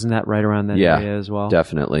shots, isn't that right around that area as well?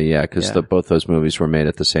 Definitely, yeah, because both those movies were made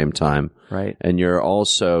at the same time. Right. And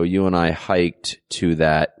you and I hiked to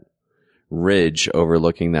that ridge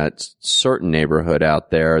overlooking that certain neighborhood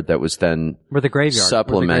out there that was then where the graveyard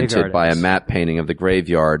supplemented by a is. matte painting of the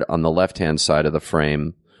graveyard on the left-hand side of the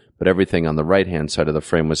frame, but everything on the right-hand side of the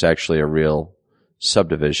frame was actually a real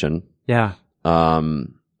subdivision. Yeah.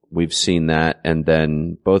 We've seen that, and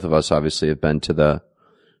then both of us obviously have been to the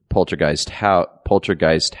Poltergeist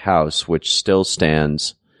house, which still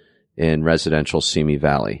stands in residential Simi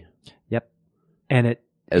Valley. Yep. And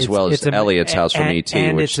as well as Elliot's house from E.T.,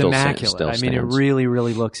 and which it's still immaculate. stands. I mean, it really,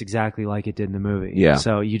 really looks exactly like it did in the movie. Yeah.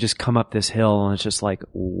 So you just come up this hill, and it's just like,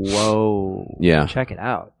 whoa. Yeah. Check it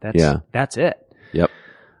out. That's it. Yep.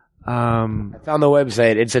 I found the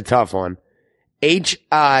website. It's a tough one.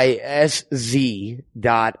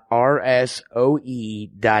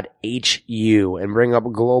 HISZ.RSOE.HU and bring up a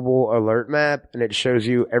global alert map, and it shows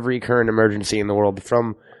you every current emergency in the world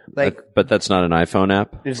from but that's not an iPhone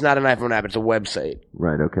app? It's not an iPhone app, it's a website.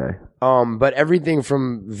 Right, okay. But everything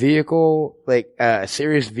from vehicle,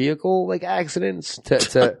 serious vehicle, accidents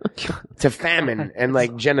to famine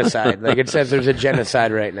and, genocide. It says there's a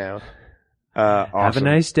genocide right now. Awesome. Have a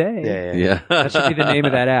nice day. Yeah. That should be the name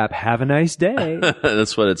of that app. Have a nice day.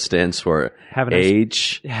 That's what it stands for. Have a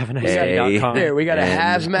nice day.com. Here, we got a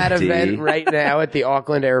hazmat event right now at the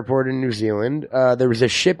Auckland airport in New Zealand. There was a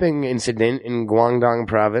shipping incident in Guangdong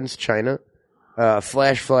province, China.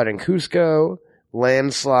 Flash flood in Cusco.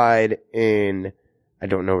 Landslide in, I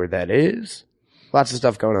don't know where that is. Lots of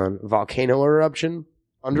stuff going on. Volcano eruption.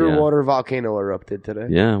 Underwater volcano erupted today.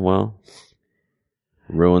 Yeah, well,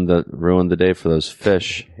 ruined the day for those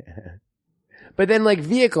fish. But then,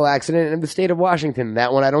 vehicle accident in the state of Washington,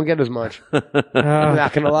 that one I don't get as much. I'm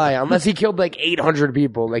not gonna lie. Unless he killed 800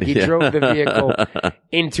 people. He drove the vehicle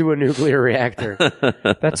into a nuclear reactor.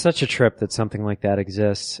 That's such a trip that something like that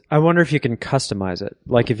exists. I wonder if you can customize it.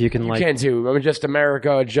 If you can You can too. I mean, just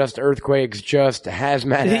America, just earthquakes, just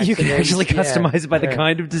hazmat accidents. You can actually customize it by the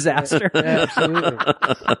kind of disaster. Absolutely.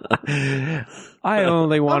 I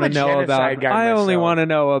only want to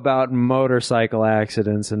know about motorcycle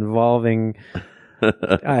accidents involving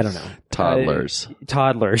I don't know. Toddlers.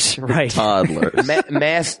 Toddlers, right. Toddlers.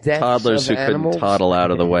 Mass deaths Toddlers of who animals. couldn't toddle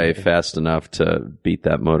out of the way fast enough to beat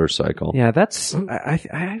that motorcycle. Yeah, that's,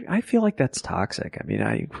 I feel like that's toxic. I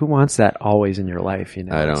mean, who wants that always in your life, you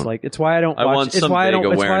know? I don't. It's why I don't watch, it's why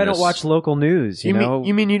I don't watch local news, you know?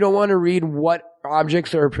 You mean you don't want to read what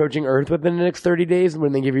objects are approaching Earth within the next 30 days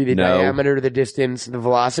when they give you the diameter, the distance, the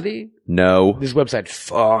velocity? No. This website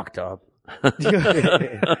fucked up.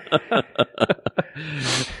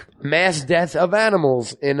 Mass death of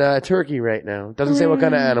animals in Turkey right now. Doesn't say what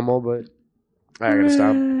kind of animal, but I gotta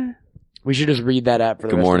stop. We should just read that app for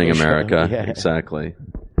the Good rest morning, of the show. America. Yeah. Exactly.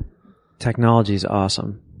 Technology's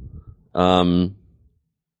awesome.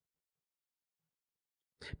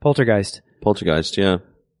 Poltergeist, yeah.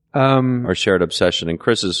 Our shared obsession, and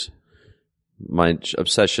my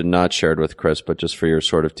obsession not shared with Chris, but just for your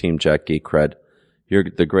sort of Team Jack Geek cred.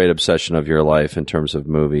 The great obsession of your life in terms of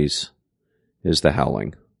movies is The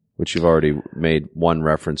Howling, which you've already made one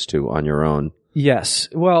reference to on your own. Yes.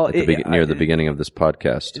 Well, near the beginning of this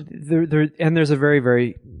podcast. There's a very,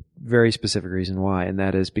 very, very specific reason why, and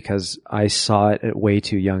that is because I saw it at way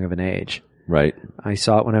too young of an age. Right. I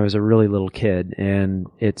saw it when I was a really little kid, and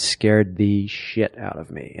it scared the shit out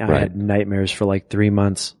of me. I had nightmares for 3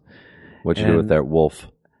 months. What'd you do with that wolf?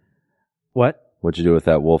 What? What'd you do with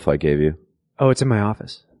that wolf I gave you? Oh, it's in my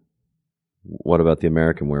office. What about the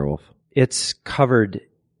American werewolf? It's covered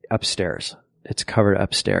upstairs.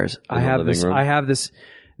 I have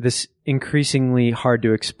this increasingly hard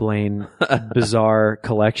to explain, bizarre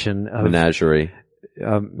collection of menagerie,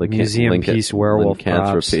 museum piece werewolf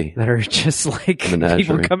props that are just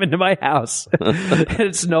people come into my house.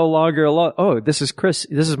 It's no longer oh, this is Chris.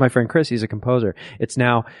 This is my friend Chris. He's a composer. It's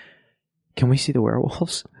now, can we see the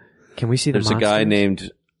werewolves? Can we see the monsters? There's a guy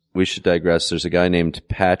named, we should digress. There's a guy named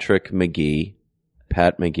Patrick McGee,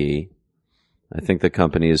 Pat McGee. I think the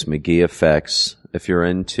company is McGee Effects. If you're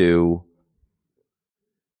into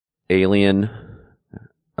Aliens,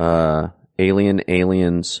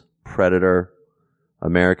 Predator,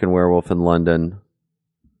 American Werewolf in London,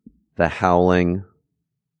 The Howling.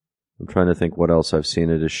 I'm trying to think what else I've seen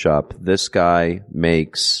at his shop. This guy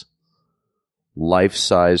makes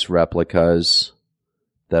life-size replicas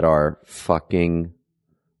that are fucking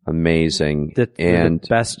amazing. The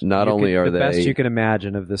best. Not only are the they best you can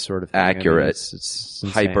imagine of this sort of thing. accurate, it's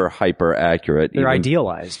insane. hyper accurate. They're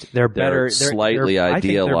idealized. They're better. Slightly I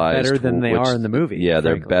think they're idealized. better than they are in the movie. Yeah,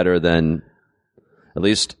 they're frankly. better than. At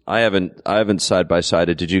least I haven't side by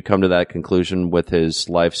sided. Did you come to that conclusion with his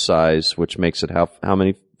life size, which makes it how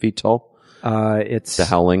many feet tall? It's The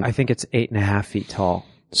Howling. I think it's 8.5 feet tall.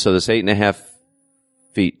 So this 8.5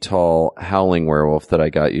 feet tall Howling werewolf that I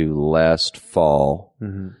got you last fall.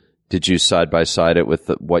 Mm-hmm. Did you side by side it with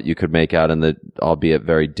what you could make out in the albeit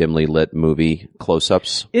very dimly lit movie close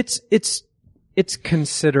ups? It's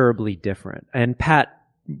considerably different, and Pat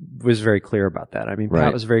was very clear about that. I mean, Pat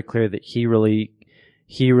Right. was very clear that he really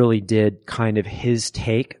did kind of his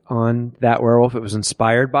take on that werewolf. It was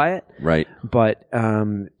inspired by it, Right. but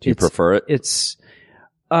Do you prefer it? It's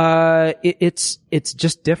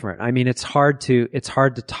just different. I mean, it's hard to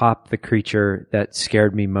top the creature that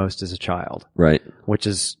scared me most as a child, Right. which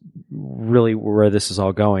is really where this is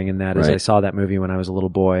all going. And that is, Right. I saw that movie when I was a little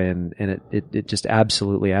boy, and it just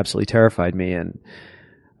absolutely terrified me. And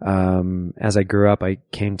as I grew up, I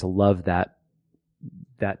came to love that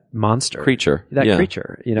monster Creature. that Yeah.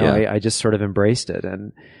 creature. You know, Yeah. I just sort of embraced it,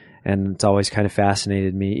 and it's always kind of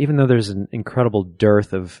fascinated me. Even though there's an incredible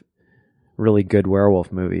dearth of really good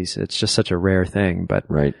werewolf movies, it's just such a rare thing. But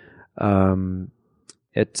Right.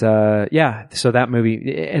 so that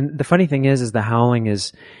movie, and the funny thing is The Howling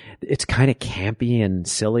it's kind of campy and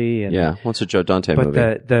silly, and Yeah. What's a Joe Dante but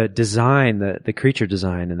movie? the design, the creature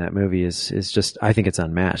design in that movie is just, I think it's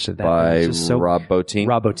unmatched. That By movie is just so, Rob Bottin,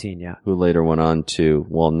 Rob Bottin, yeah. who later went on to,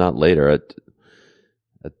 well, not later,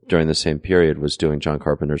 during the same period was doing John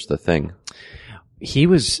Carpenter's The Thing. He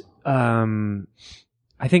was, I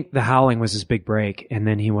think The Howling was his big break, and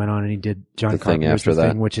then he went on and he did John The Thing Carpenter's after The that.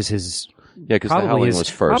 Thing, which is his Yeah, because The Howling was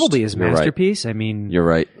first. probably his You're right. masterpiece. I mean, You're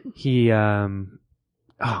right. he, the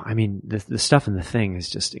stuff in The Thing is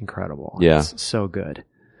just incredible. Yeah. It's so good.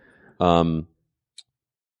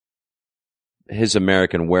 His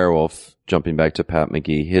American Werewolf, jumping back to Pat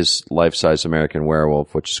McGee, his life-size American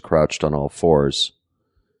Werewolf, which is crouched on all fours,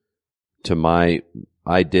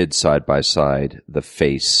 I did side by side the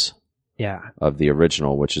face Yeah. of the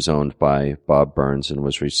original, which is owned by Bob Burns and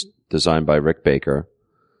was designed by Rick Baker,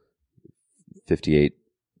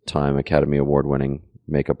 58-time Academy Award-winning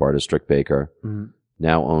makeup artist Rick Baker,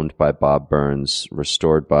 now owned by Bob Burns,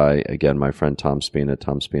 restored by, again, my friend Tom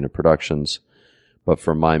Spina Productions. But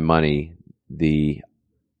for my money, the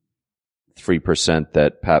 3%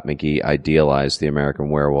 that Pat McGee idealized the American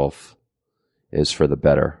Werewolf is for the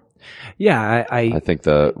better. Yeah, I think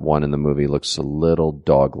the one in the movie looks a little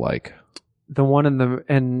dog-like. the one in the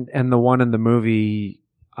and the one in the movie,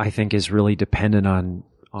 I think, is really dependent on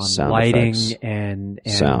Sound lighting effects. and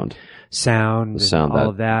Sound. and sound all that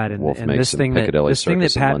of that. And, Wolf and makes this in thing Piccadilly this thing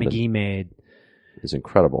that Circus in Pat London. McGee made, Is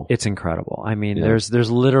incredible. it's incredible. I mean, Yeah.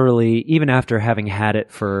 there's literally, even after having had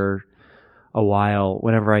it for a while,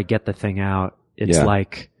 whenever I get the thing out, it's Yeah.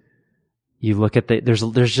 like you look at there's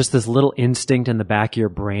just this little instinct in the back of your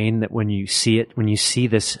brain that when you see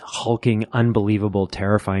this hulking, unbelievable,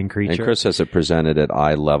 terrifying creature. And Chris has it presented at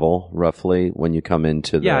eye level, roughly, when you come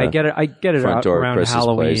into the I get it front out door of around Chris's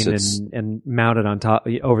Halloween place. and mounted on top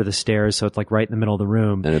over the stairs, so it's like right in the middle of the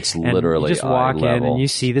room. And it's And literally you just eye walk in level. and you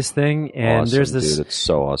see this thing, and Awesome, there's this dude. It's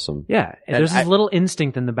so awesome. and there's this little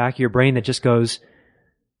instinct in the back of your brain that just goes,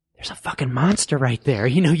 "There's a fucking monster right there."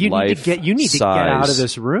 You know, you need to get out of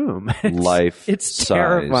this room. It's size.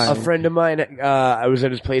 terrifying. A friend of mine, I was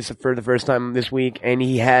at his place for the first time this week, and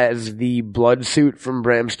he has the blood suit from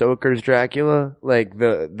Bram Stoker's Dracula, like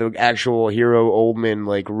the actual hero Oldman,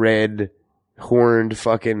 like red horned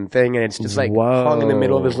fucking thing, and it's just like Whoa. hung in the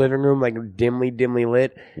middle of his living room, like dimly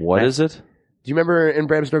lit. What is it? Do you remember in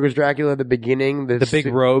Bram Stoker's Dracula, the beginning, the big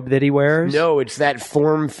robe that he wears? No, it's that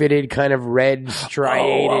form-fitted kind of red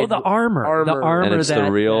striated. Oh, the armor. The armor And it's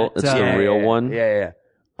the real one? Yeah.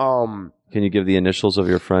 Can you give the initials of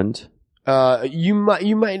your friend? You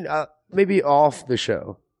might maybe off the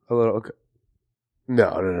show a little.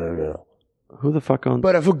 No. Who the fuck owns?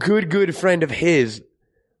 But a good friend of his,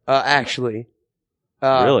 actually.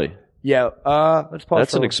 Really? Yeah. Let's pause.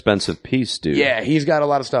 That's for an a- expensive piece, dude. Yeah, he's got a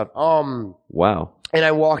lot of stuff. Wow. And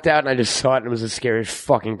I walked out and I just saw it and it was the scariest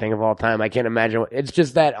fucking thing of all time. I can't imagine. It's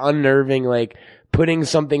just that unnerving, like putting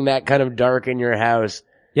something that kind of dark in your house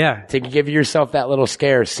Yeah. to give yourself that little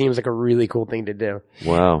scare seems like a really cool thing to do.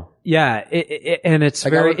 Wow. Yeah, and it's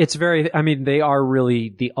Like very, I mean, they are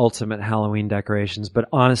really the ultimate Halloween decorations, but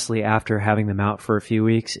honestly, after having them out for a few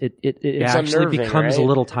weeks, it actually unnerving, becomes a right?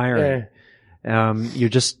 little tiring. Yeah. You're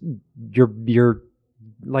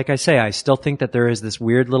like I say, I still think that there is this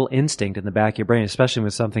weird little instinct in the back of your brain, especially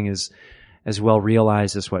with something as well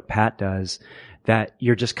realized as what Pat does, that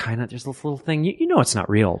you're just kind of, there's this little thing, you know it's not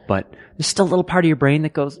real, but there's still a little part of your brain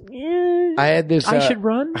that goes, I had this. I should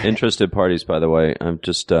run. Interested parties, by the way. I've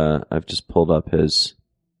just pulled up his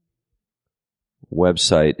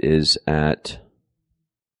website is at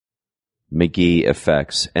McGee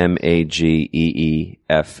Effects, MAGEEFX.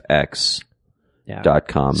 Yeah.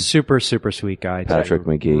 .com. Super, super sweet guy. Patrick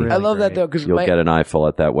McGee. I love that though, because You'll get an eyeful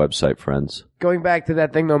at that website, friends. Going back to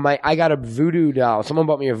that thing though, I got a voodoo doll. Someone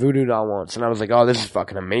bought me a voodoo doll once, and I was like, "Oh, this is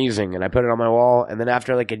fucking amazing!" And I put it on my wall. And then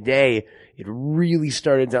after like a day, it really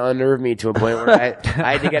started to unnerve me to a point where I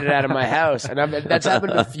had to get it out of my house. And that's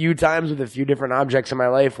happened a few times with a few different objects in my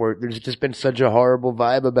life where there's just been such a horrible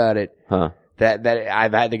vibe about it that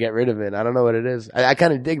I've had to get rid of it. I don't know what it is. I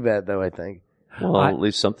kind of dig that though. I think. Well, at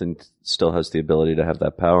least something still has the ability to have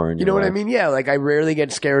that power in you know your what life. I mean? Yeah, like I rarely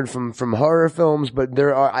get scared from horror films, but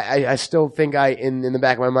there are. I still think in the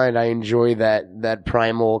back of my mind I enjoy that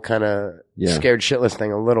primal kind of scared shitless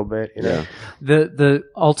thing a little bit. You know? Yeah. The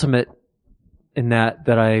ultimate in that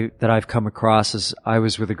I've come across is I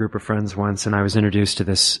was with a group of friends once, and I was introduced to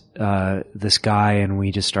this guy, and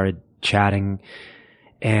we just started chatting,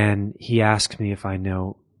 and he asked me if I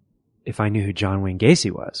knew who John Wayne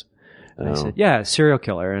Gacy was. I said, yeah, serial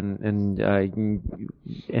killer. And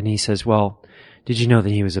he says, well, did you know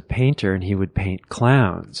that he was a painter and he would paint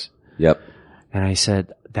clowns? Yep. And I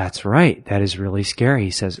said, that's right. That is really scary.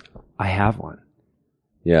 He says, I have one.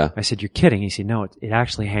 Yeah. I said, you're kidding. He said, no, it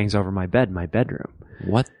actually hangs over my bed in my bedroom.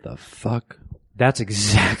 What the fuck? That's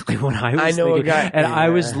exactly what I was know thinking. a guy. And I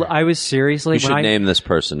was seriously. You should name this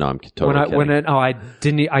person. No, I'm totally kidding.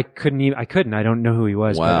 I couldn't. I don't know who he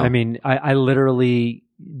was. Wow. But I mean, I literally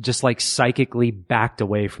just like psychically backed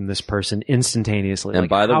away from this person instantaneously. And like,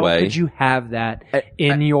 by the how way, could you have that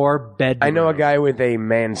in your bedroom? I know a guy with a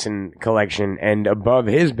Manson collection, and above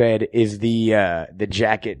his bed is the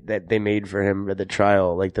jacket that they made for him at the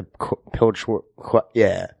trial, like the pilch.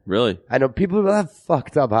 Yeah, really? I know people have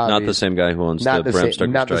fucked up hobbies. Not the same guy who owns the Bram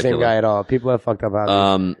Stoker's not the same Dracula. guy at all. People have fucked up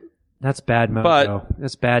hobbies. That's bad mojo.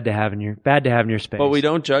 That's bad to have in your space. But we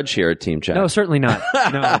don't judge here at Team Chat. No, certainly not.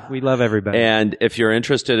 No, we love everybody. And if you're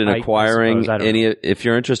interested in acquiring if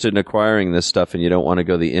you're interested in acquiring this stuff and you don't want to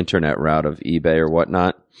go the internet route of eBay or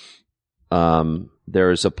whatnot, there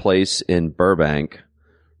is a place in Burbank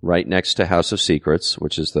right next to House of Secrets,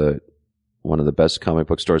 which is one of the best comic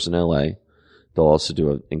book stores in LA. They'll also do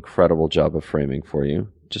an incredible job of framing for you.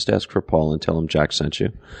 Just ask for Paul and tell him Jack sent you.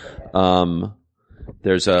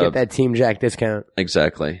 Get that Team Jack discount.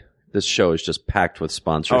 Exactly. This show is just packed with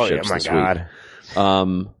sponsorships my this God.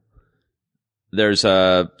 week. There's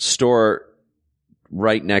a store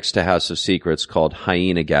right next to House of Secrets called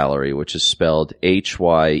Hyena Gallery, which is spelled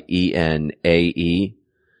HYENAE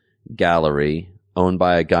Gallery, owned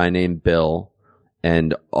by a guy named Bill.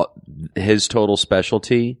 And his total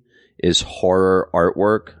specialty is horror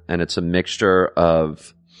artwork, and it's a mixture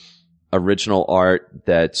of original art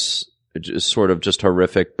that's sort of just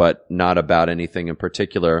horrific, but not about anything in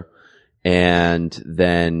particular. And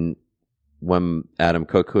then when Adam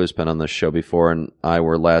Cook, who has been on the show before, and I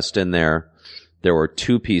were last in there, there were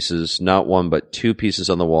two pieces, not one, but two pieces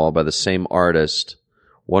on the wall by the same artist,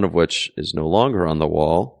 one of which is no longer on the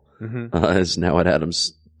wall, is now at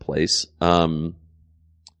Adam's place, that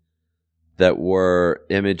were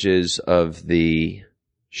images of the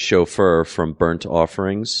chauffeur from Burnt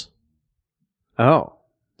Offerings. Oh.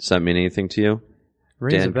 Does that mean anything to you?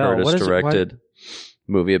 Rings Dan Curtis directed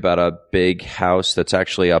movie about a big house that's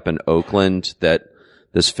actually up in Oakland that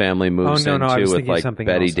this family moves into with like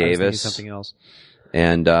Betty Davis. Something else.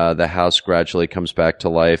 And the house gradually comes back to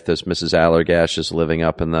life. This Mrs. Allergash is living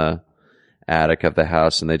up in the attic of the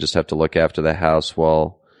house, and they just have to look after the house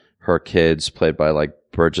while her kids, played by like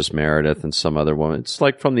Burgess Meredith and some other woman. It's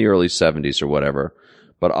like from the early 70s or whatever.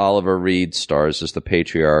 But Oliver Reed stars as the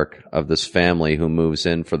patriarch of this family who moves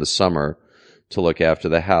in for the summer to look after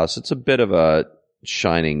the house. It's a bit of a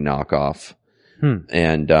Shining knockoff.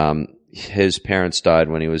 And his parents died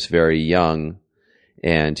when he was very young,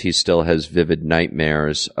 and he still has vivid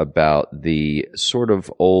nightmares about the sort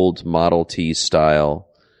of old Model T style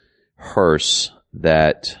hearse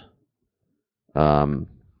that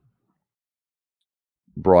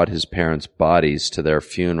brought his parents' bodies to their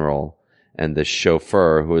funeral. And the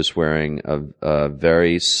chauffeur, who was wearing a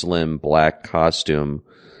very slim black costume,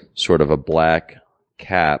 sort of a black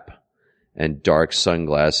cap and dark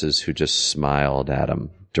sunglasses, who just smiled at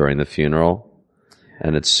him during the funeral.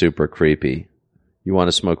 And it's super creepy. You want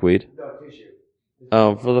to smoke weed? No, tissue.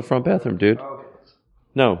 Oh, for the front bathroom, dude.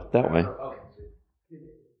 No, that way.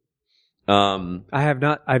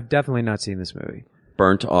 I've definitely not seen this movie.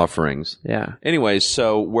 Burnt Offerings. Yeah. Anyways,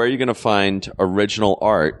 so where are you going to find original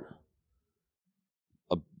art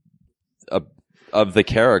of the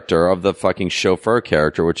character, of the fucking chauffeur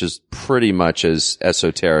character, which is pretty much as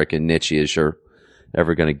esoteric and niche as you're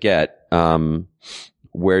ever going to get?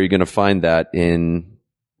 Where are you going to find that in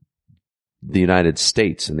the United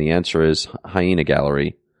States? And the answer is Hyena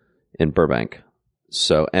Gallery in Burbank.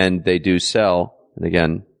 So, and they do sell, and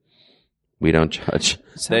again, we don't judge.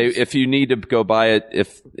 If you need to go buy it,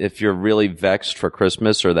 if you're really vexed for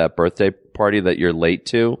Christmas or that birthday party that you're late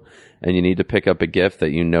to, and you need to pick up a gift that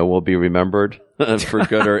you know will be remembered for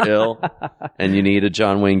good or ill, and you need a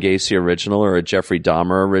John Wayne Gacy original or a Jeffrey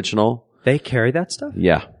Dahmer original. They carry that stuff?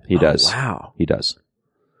 Yeah, he does. Wow. He does.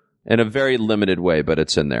 In a very limited way, but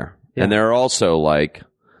it's in there. Yeah. And there are also, like,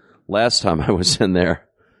 last time I was in there,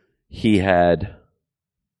 he had...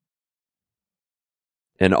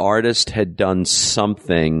 an artist had done some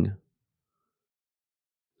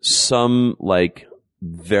like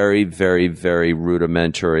very, very, very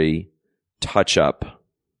rudimentary touch-up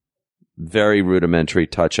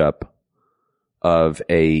of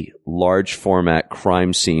a large format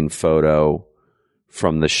crime scene photo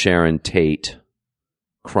from the Sharon Tate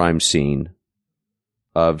crime scene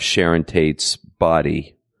of Sharon Tate's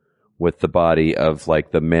body, with the body of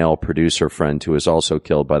like the male producer friend who was also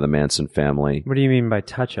killed by the Manson family. What do you mean by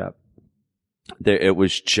touch-up? It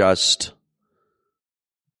was just,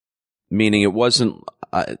 meaning it wasn't,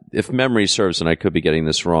 if memory serves, and I could be getting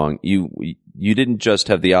this wrong, you didn't just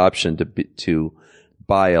have the option to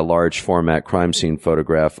buy a large format crime scene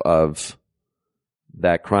photograph of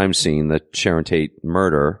that crime scene, the Sharon Tate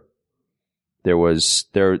murder.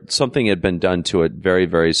 Something had been done to it very,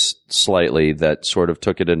 very slightly that sort of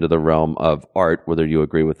took it into the realm of art, whether you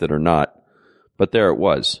agree with it or not. But there it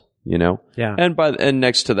was, you know? Yeah. And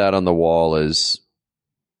next to that on the wall is,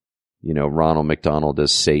 you know, Ronald McDonald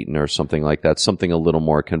as Satan or something like that, something a little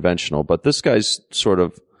more conventional. But this guy's sort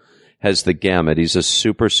of has the gamut. He's a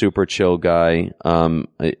super, super chill guy.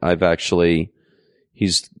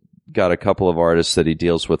 He's got a couple of artists that he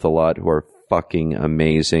deals with a lot who are fucking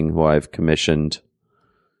amazing, who I've commissioned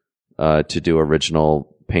to do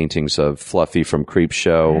original paintings of Fluffy from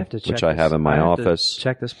Creepshow, which I have in my office.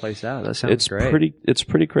 Check this place out. That sounds great. It's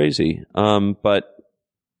pretty crazy. But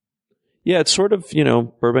yeah, it's sort of, you know,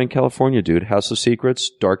 Burbank, California, dude. House of Secrets,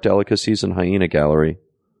 Dark Delicacies, and Hyena Gallery.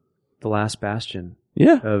 The last bastion.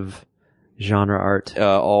 Yeah. Of genre art.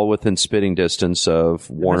 All within spitting distance of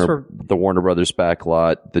the Warner Brothers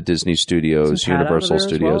backlot, the Disney Studios, Universal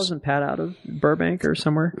Studios. Isn't Pat out of Burbank or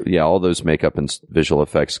somewhere? Yeah, all those makeup and visual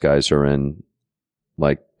effects guys are in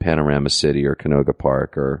like Panorama City or Canoga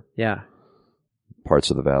Park or parts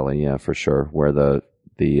of the valley. Yeah, for sure. Where the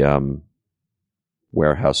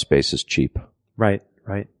warehouse space is cheap. Right.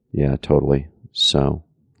 Yeah, totally. So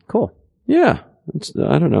cool. Yeah,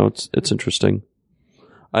 I don't know. It's interesting.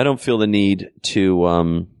 I don't feel the need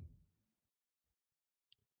to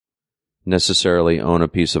necessarily own a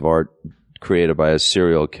piece of art created by a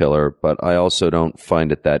serial killer, but I also don't find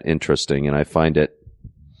it that interesting, and I find it,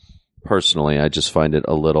 personally, I just find it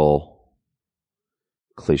a little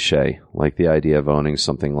cliche. Like the idea of owning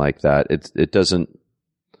something like that, it doesn't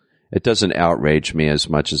outrage me as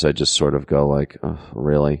much as I just sort of go like, oh,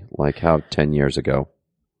 really? Like how 10 years ago?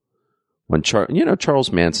 When Charles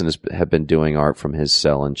Manson had been doing art from his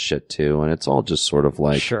cell and shit too, and it's all just sort of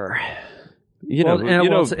like, sure.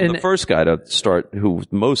 The first guy to start, who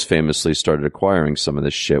most famously started acquiring some of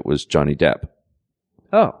this shit, was Johnny Depp.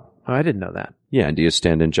 Oh, I didn't know that. Yeah, and do you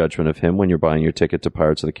stand in judgment of him when you're buying your ticket to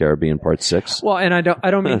Pirates of the Caribbean Part 6? Well, and I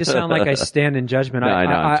don't mean to sound like I stand in judgment. No, I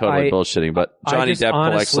know, I'm totally bullshitting, but Johnny Depp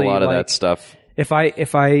collects a lot of that stuff.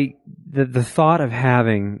 The thought of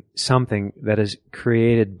having something that is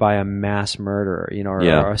created by a mass murderer, you know,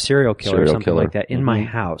 or a serial killer or something like that in my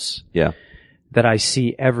house, that I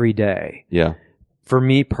see every day, for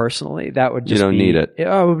me personally, that would just you don't need it. It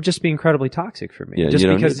would just be incredibly toxic for me. Yeah, just you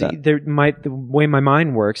don't because need that. the way my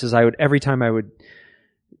mind works is every time I would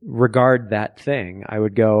regard that thing, I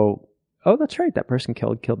would go, oh, that's right, that person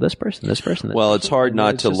killed this person, this person. Well, it's hard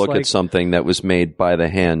not to look at something that was made by the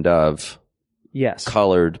hand of. Yes.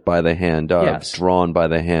 Colored by the hand of, drawn by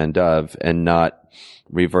the hand of, and not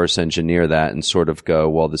reverse engineer that and sort of go,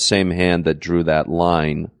 well, the same hand that drew that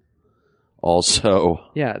line also.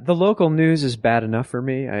 Yeah, the local news is bad enough for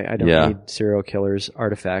me. I don't need serial killers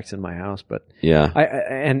artifacts in my house, but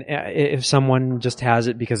and if someone just has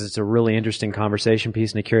it because it's a really interesting conversation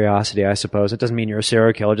piece and a curiosity, I suppose. It doesn't mean you're a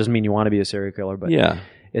serial killer. It doesn't mean you want to be a serial killer, but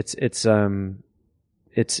it's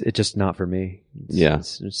it's just not for me.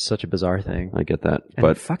 It's such a bizarre thing. I get that. And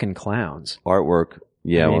But fucking clowns. artwork,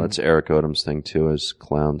 yeah, I mean- well, it's Eric Odom's thing too, as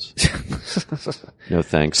clowns. No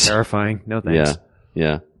thanks. Terrifying. No thanks.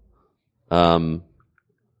 Yeah.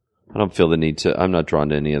 I don't feel the need to. I'm not drawn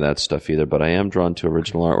to any of that stuff either, but I am drawn to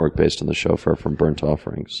original artwork based on the chauffeur from Burnt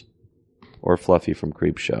Offerings, or Fluffy from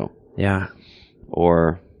Creepshow, Yeah.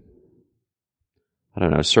 or I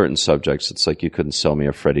don't know, certain subjects. It's like you couldn't sell me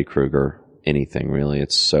a Freddy Krueger anything really.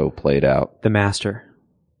 It's so played out. The Master.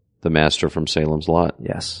 The Master from Salem's Lot.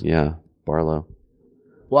 Yes. Yeah, Barlow.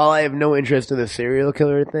 While I have no interest in the serial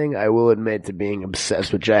killer thing, I will admit to being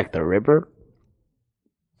obsessed with Jack the Ripper.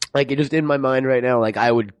 Like, it just in my mind right now, like,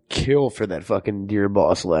 I would kill for that fucking Dear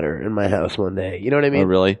Boss letter in my house one day. You know what I mean? Oh,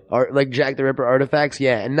 really? Like Jack the Ripper artifacts,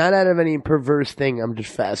 yeah. And not out of any perverse thing. I'm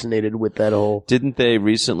just fascinated with that whole. Didn't they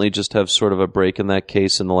recently just have sort of a break in that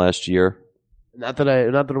case in the last year? Not that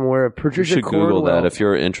I'm aware of. You Patricia should Google Cornwell. that if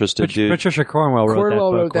you're interested, dude. Patricia Cornwell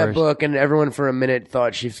wrote that book. And everyone for a minute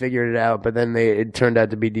thought she figured it out, but then it turned out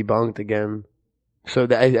to be debunked again. So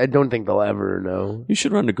I don't think they'll ever know. You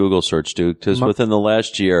should run a Google search, dude, because within the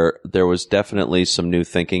last year, there was definitely some new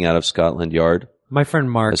thinking out of Scotland Yard. My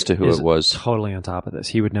friend Mark As to who is it was. totally on top of this.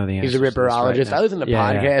 He would know the answer. He's a ripperologist. I listen to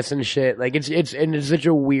Yeah, yeah. podcasts and shit. Like it's such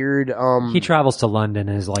a weird. He travels to London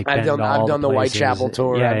and is like. I've been to all done the places. Whitechapel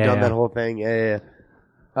tour. Yeah, I've done yeah. that whole thing. Yeah.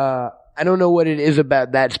 I don't know what it is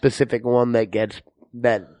about that specific one that gets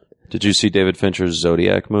that. Did you see David Fincher's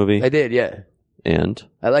Zodiac movie? I did. Yeah, And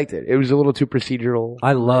I liked it. It was a little too procedural.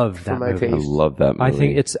 I love For that my movie. I taste. love that movie. I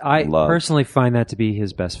think I Love. personally find that to be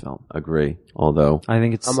his best film. Agree. Although I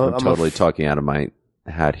think it's. I'm totally talking out of my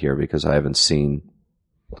hat here because I haven't seen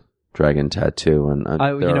Dragon Tattoo, and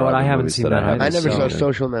you there know are what, I other haven't movies seen that I either. I never saw seen.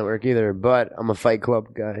 Social Network either, but I'm a Fight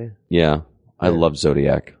Club guy. Yeah, I love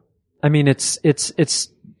Zodiac. I mean, it's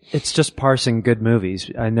just parsing good movies,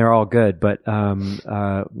 and they're all good. But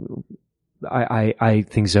I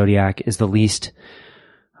think Zodiac is the least.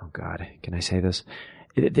 Oh God, can I say this?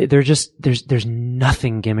 They're just there's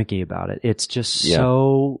nothing gimmicky about it. It's just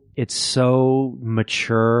it's so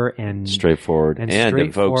mature and Straightforward, and evokes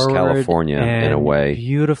straightforward California in a and way,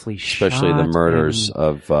 beautifully especially shot the murders and-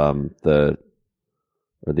 of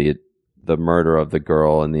the murder of the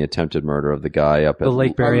girl and the attempted murder of the guy up at the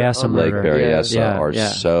Lake Berryessa Lake murder. Berryessa Yeah. are Yeah.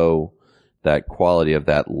 so. That quality of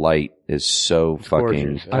that light is so fucking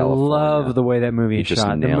gorgeous. I California. love the way that movie You is just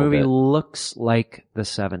shot. The nailed movie it. looks like the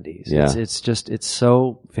 70s. Yeah. It's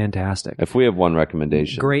so fantastic. If we have one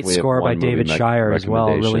recommendation, Great we have score by one movie David Shire as well.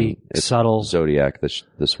 recommendation, Really it's subtle. Zodiac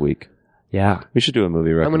this week. Yeah. We should do a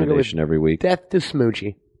movie gonna go with recommendation every week. Death to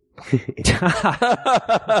Smoochie.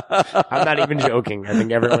 I'm not even joking. I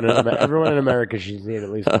think everyone in America should see it at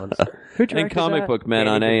least once. Who And directed Comic that? Book Men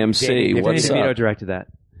on Danny AMC. DeVito. What's Danny DeVito up? directed that.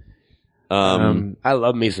 I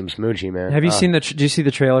love me some Smoochie, man. Have you seen did you see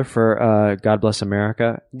the trailer for God Bless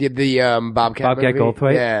America? the Bobcat Bobcat movie?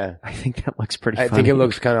 Goldthwait? Yeah. I think that looks pretty I funny. think it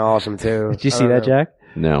looks kind of awesome too. Did you I see don't that, know. Jack?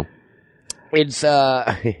 No. It's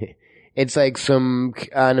it's like some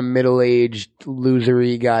kind of middle-aged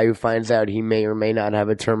losery guy who finds out he may or may not have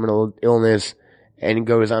a terminal illness and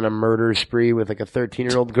goes on a murder spree with like a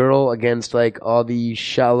 13-year-old girl against like all the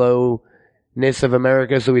shallowness of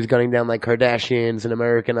America. So he's gunning down like Kardashians and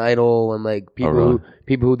American Idol and like people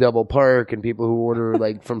who double park and people who order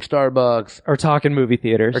like from Starbucks. Or talking movie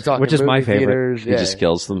theaters, Or talking which is my movie favorite. theaters, He yeah. just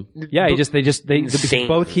kills them. Yeah, they Insane.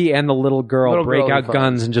 both he and the little girl break girl out is fun.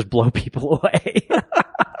 guns and just blow people away.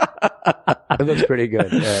 It looks pretty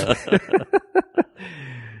good. Yeah.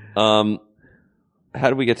 How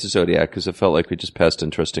did we get to Zodiac? Because it felt like we just passed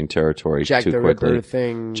interesting territory Jack too the quickly. Ripper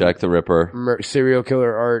thing. Jack the Ripper. Serial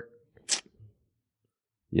killer art.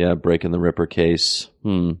 Yeah, breaking the Ripper case.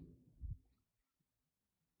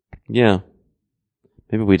 Yeah.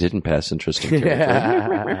 Maybe we didn't pass interesting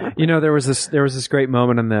territory. You know, there was this great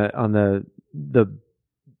moment on the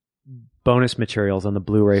bonus materials on the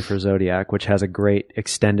Blu-ray for Zodiac, which has a great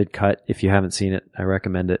extended cut. If you haven't seen it, I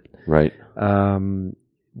recommend it. Right.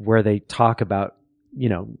 Where they talk about, you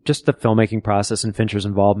know, just the filmmaking process and Fincher's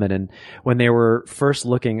involvement. And when they were first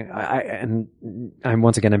looking, and I'm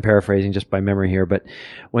once again, I'm paraphrasing just by memory here, but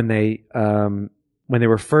when they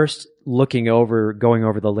were first going over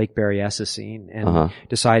the Lake Berryessa scene and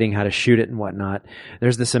deciding how to shoot it and whatnot,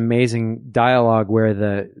 there's this amazing dialogue where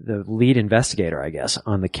the lead investigator, I guess,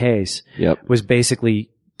 on the case Yep. was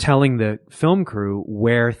basically telling the film crew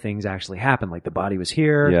where things actually happened. Like the body was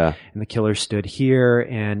here Yeah. and the killer stood here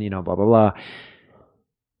and, you know, blah, blah, blah.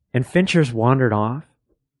 And Fincher's wandered off,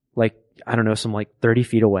 like, I don't know, some like 30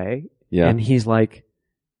 feet away. Yeah. And he's like,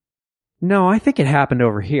 no, I think it happened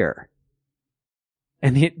over here.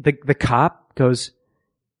 And the cop goes,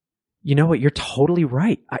 you know what? You're totally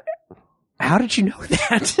right. How did you know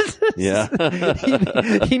that? Yeah.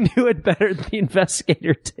 he knew it better than the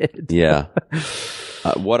investigator did. Yeah.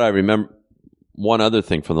 What I remember, one other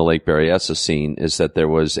thing from the Lake Berryessa scene is that there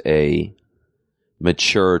was a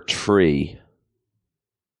mature tree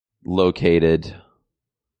located,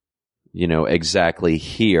 exactly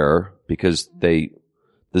here because they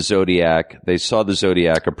saw the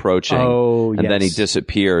Zodiac approaching. Oh, and then he yes.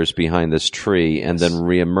 disappears behind this tree and then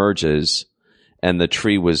reemerges, and the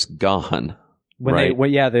tree was gone. When right?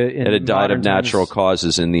 it had died of natural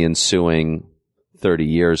causes in the ensuing 30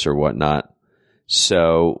 years or whatnot.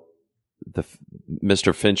 So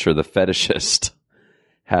Mr. Fincher, the fetishist,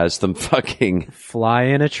 has them fucking fly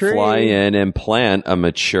in and plant a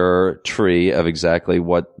mature tree of exactly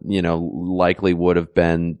what, likely would have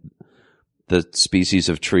been the species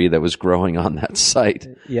of tree that was growing on that site.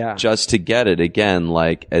 Yeah. Just to get it, again,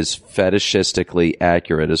 like as fetishistically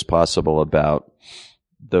accurate as possible about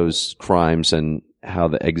those crimes and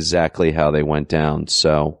exactly how they went down.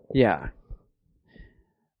 So yeah.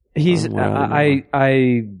 He's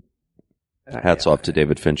hats off to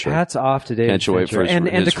David Fincher. Hats off to David Can't you wait Fincher. for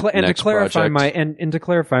his To clarify project? to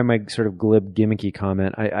clarify my sort of glib gimmicky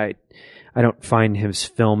comment, I don't find his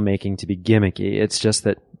filmmaking to be gimmicky. It's just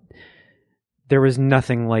that there was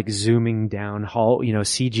nothing like zooming down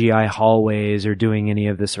CGI hallways or doing any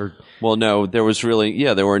of this well, no, there was really,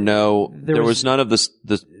 there were there was none of this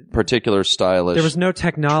particular stylish. There was no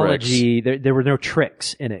technology. There were no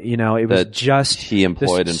tricks in it. It was just he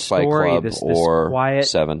employed in Fight Club or quiet,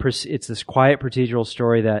 Seven. It's this quiet procedural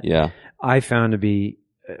story that I found to be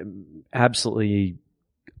absolutely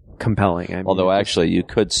compelling. I mean, although actually you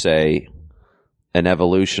could say an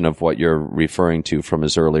evolution of what you're referring to from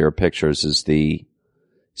his earlier pictures is the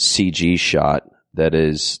CG shot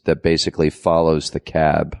that basically follows the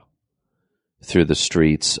cab through the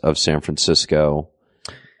streets of San Francisco.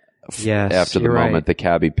 Yes, after the moment right. the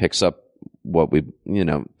cabbie picks up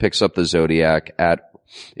picks up the Zodiac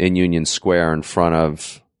in Union Square in front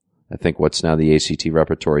of, I think, what's now the ACT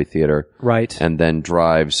Repertory Theater. Right. And then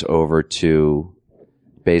drives over to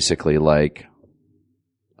basically like,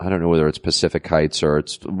 I don't know whether it's Pacific Heights or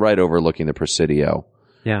it's right overlooking the Presidio.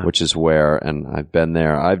 Yeah. Which is where, and I've been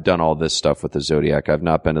there. I've done all this stuff with the Zodiac. I've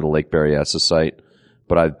not been to the Lake Berryessa site,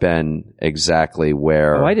 but I've been exactly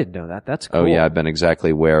where. Oh, I didn't know that. That's cool. Oh, yeah. I've been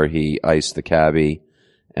exactly where he iced the cabbie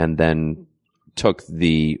and then took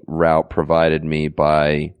the route provided me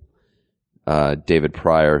by David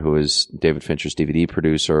Pryor, who is David Fincher's DVD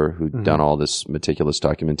producer, who'd done all this meticulous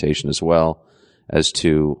documentation as well, as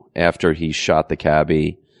to after he shot the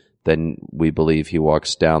cabbie, then we believe he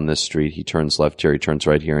walks down this street, he turns left here, he turns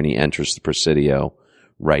right here, and he enters the Presidio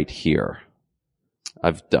right here.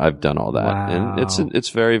 I've done all that. Wow. And it's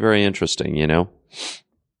very, very interesting,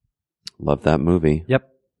 Love that movie. Yep.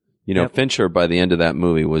 Fincher, by the end of that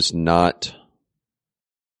movie,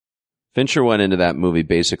 Fincher went into that movie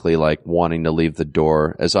basically like wanting to leave the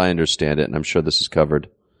door, as I understand it, and I'm sure this is covered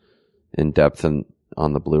in depth and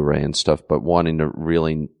on the Blu-ray and stuff, but wanting to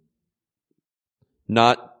really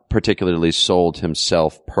not particularly sold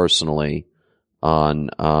himself personally on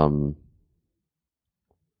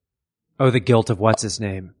the guilt of what's his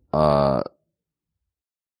name?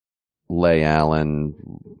 Leigh Allen.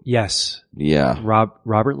 Yes. Yeah.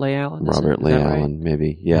 Robert Leigh Allen? Robert Leigh Allen, right?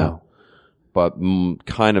 Maybe. Yeah. No. But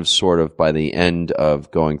kind of sort of by the end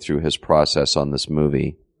of going through his process on this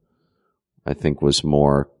movie, I think was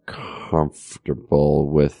more comfortable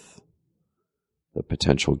with the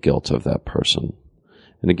potential guilt of that person.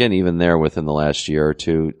 And again, even there within the last year or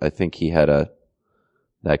two, I think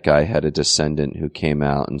that guy had a descendant who came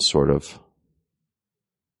out and sort of,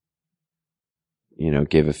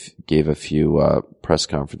 gave a few press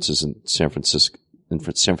conferences in San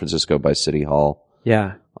Francisco by City Hall.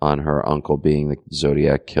 Yeah. On her uncle being the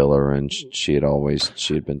Zodiac killer, and she had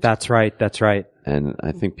been. That's right. And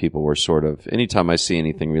I think people were sort of, anytime I see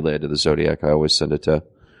anything related to the Zodiac, I always send it to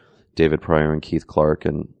David Pryor and Keith Clark,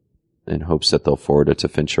 and in hopes that they'll forward it to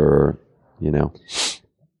Fincher, or,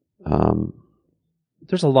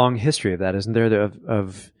 There's a long history of that, isn't there?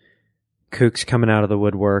 Of kooks coming out of the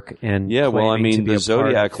woodwork and the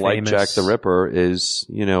Zodiac, like Jack the Ripper, is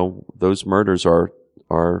those murders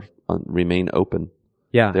remain open.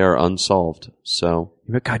 Yeah, they are unsolved. So,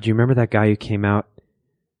 God, do you remember that guy who came out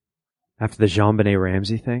after the JonBenet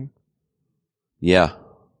Ramsey thing? Yeah.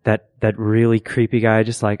 That really creepy guy,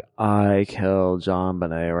 just like, I killed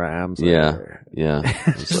JonBenet Ramsey. Yeah.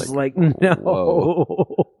 It's like no.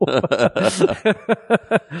 Whoa.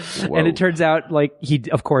 And it turns out, like, he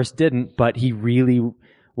of course didn't, but he really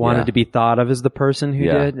wanted to be thought of as the person who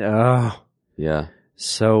did. Oh. Yeah.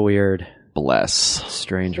 So weird. Bless.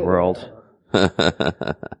 Strange world.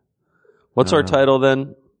 What's our title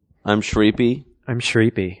then? I'm Shreepy. I'm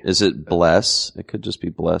Shreepy. Is it Bless? It could just be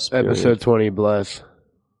Bless. Period. Episode 20, bless.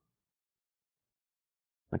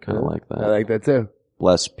 I kind of like that. I like that too.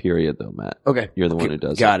 Bless, period, though, Matt. Okay. You're the one who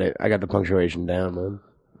does Got it. I got the punctuation down, man.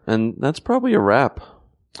 And that's probably a wrap.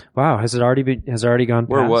 Wow, has it already gone past?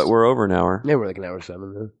 We're over an hour. Yeah, we're like an hour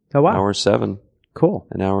 7 though. Oh wow. Hour 7. Cool.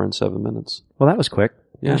 An hour and 7 minutes. Well, that was quick.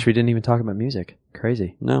 Yeah. Gosh, we didn't even talk about music.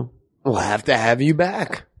 Crazy. No. We'll have to have you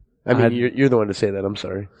back. I mean, you're the one to say that. I'm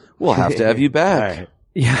sorry. We'll have to have you back. All right.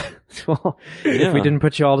 Yeah. Well, Yeah. if we didn't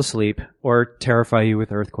put you all to sleep or terrify you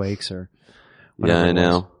with earthquakes or whatever Yeah, I it was.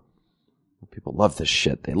 know. People love this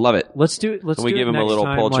shit. They love it. Let's do it. Let's Can we do give it him a next little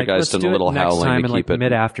time, poltergeist and a little next howling time to in keep like it-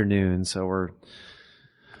 mid-afternoon. So we're.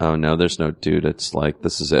 Oh, no, there's no dude. It's like,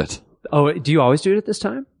 this is it. Oh, do you always do it at this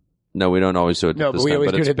time? No, we don't always do it No, at this but we time,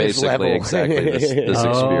 always but do it's it at this basically level. exactly this Oh,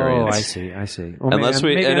 experience. I see. Well, Unless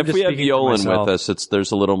maybe I'm if just we have speaking for Yolan myself. with us,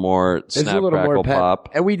 there's a little more There's a snap, little crackle, more pep. pop.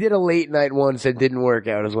 And we did a late night once that didn't work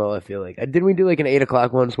out as well, I feel like. Didn't we do like an 8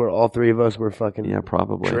 o'clock once where all three of us were fucking Yeah,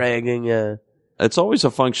 probably. dragging? It's always a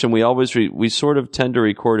function. We always we sort of tend to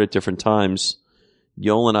record at different times.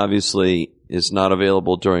 Yolan obviously is not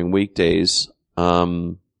available during weekdays,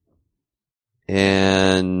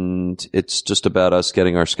 and it's just about us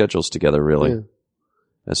getting our schedules together, really, Yeah.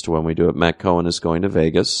 as to when we do it. Matt Cohen is going to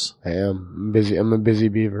Vegas. I am. I'm busy. I'm a busy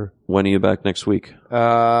beaver. When are you back next week?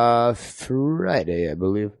 Friday, I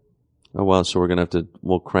believe. Oh, well, so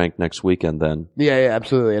we'll crank next weekend then, Yeah,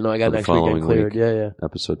 absolutely. I know I got For the next weekend following cleared. week. Yeah.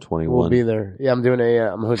 episode We'll 21. be there. Yeah,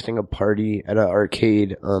 I'm hosting a party at an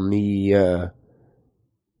arcade on the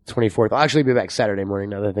 24th. I'll actually be back Saturday morning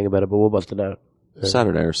now that I think about it, but we'll bust it out.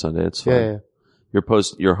 Saturday or Sunday, it's fine. Yeah.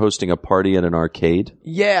 You're hosting a party at an arcade?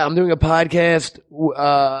 Yeah, I'm doing a podcast.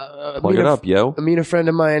 Plug it up, yo. Me and a friend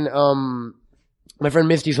of mine, my friend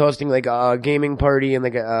Misty's hosting like a gaming party and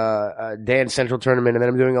like a Dance Central tournament, and then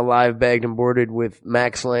I'm doing a live bagged and boarded with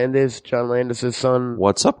Max Landis, John Landis' son.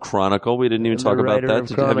 What's up, Chronicle? We didn't even The talk about writer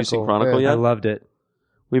that. of Have you seen Chronicle? Chronicle Yeah. I yet? loved it.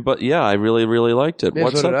 Yeah, I really, really liked it. Yeah,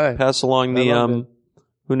 What's so up? did I. Pass along I the loved it.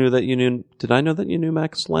 who knew that you knew? Did I know that you knew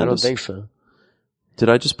Max I don't Landis? think so. Did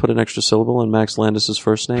I just put an extra syllable in Max Landis'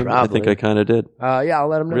 first name? I think Probably. I kind of did. Yeah, I'll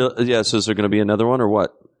let him know. Yeah. So is there going to be another one or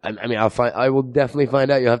what? I mean, I will definitely find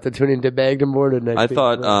out. You'll have to tune into Bagged and Boarded next I week.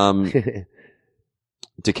 thought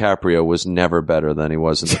DiCaprio was never better than he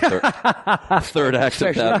was in the third act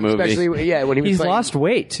of that movie. Especially, when he was He's playing, lost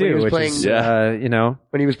weight when he too, was which playing- is Yeah.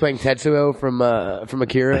 when he was playing Tetsuo from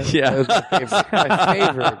Akira. Yeah. That was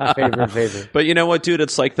my favorite. But you know what, dude?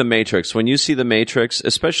 It's like The Matrix. When you see The Matrix,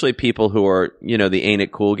 especially people who are, the Ain't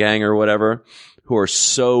It Cool gang or whatever, who are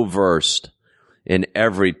so versed in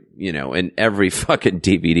every fucking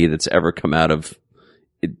DVD that's ever come out of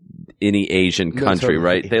any Asian country, totally.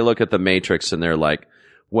 right? They look at The Matrix and they're like,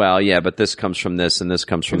 well, yeah, but this comes from this and this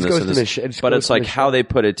comes from It this goes and to this. the sh- it But goes it's to like the how show. they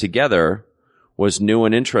put it together was new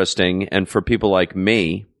and interesting. And for people like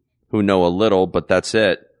me who know a little, but that's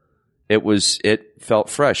it, it felt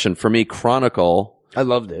fresh. And for me, Chronicle, I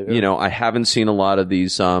loved it. I haven't seen a lot of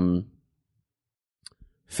these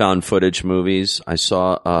found footage movies. I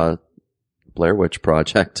saw Blair Witch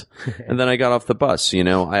Project, and then I got off the bus.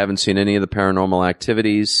 I haven't seen any of the Paranormal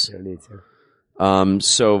Activities. You don't need to.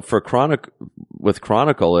 So for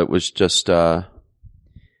Chronicle, it was just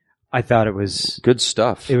I thought it was good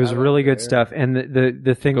stuff. really good stuff. And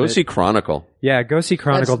the thing Go that, see Chronicle. yeah, go see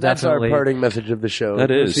Chronicle. That's our definitely. parting message of the show. That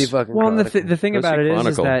Go is. see fucking Well, and Chronicle. the thing Go about see it is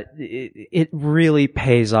Chronicle. that it really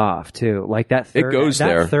pays off too. Like that third, goes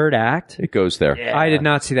there. third act. It goes there. Yeah. I did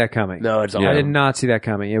not see that coming. No, it's Yeah. I did not see that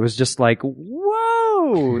coming. It was just like,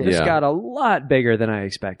 whoa, this Yeah. got a lot bigger than I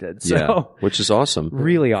expected. So Yeah, which is awesome.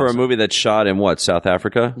 really For a awesome. movie that's shot in what, South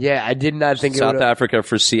Africa? Yeah, I did not think South it would. Africa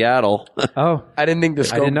for Seattle. Oh, I didn't think the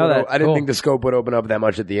scope. didn't know would, that. I didn't Cool. think the scope would open up that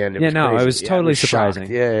much at the end. It Yeah, was no, crazy. it was totally I shocked.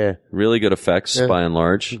 surprising. Yeah. Really good effects Yeah. by and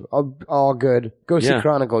large. All good. Go see Yeah.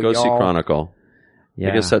 Chronicle. Go see y'all. Chronicle. yeah.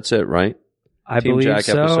 I guess that's it, right? I Team believe Jack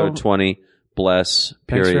so. episode 20. Bless.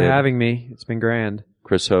 Thanks Period. for having me. It's been grand.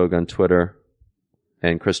 Chris Hoag on Twitter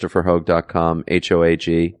and ChristopherHoag.com,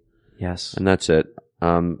 HOAG. Yes. And that's it.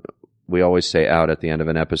 We always say out at the end of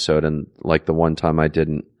an episode, and like the one time I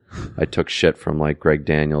didn't, I took shit from like Greg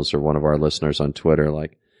Daniels or one of our listeners on Twitter,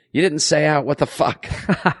 like, you didn't say out, what the fuck?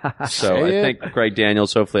 So I Say it. think Greg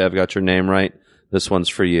Daniels, hopefully I've got your name right. This one's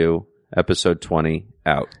for you. Episode 20,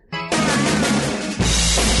 out.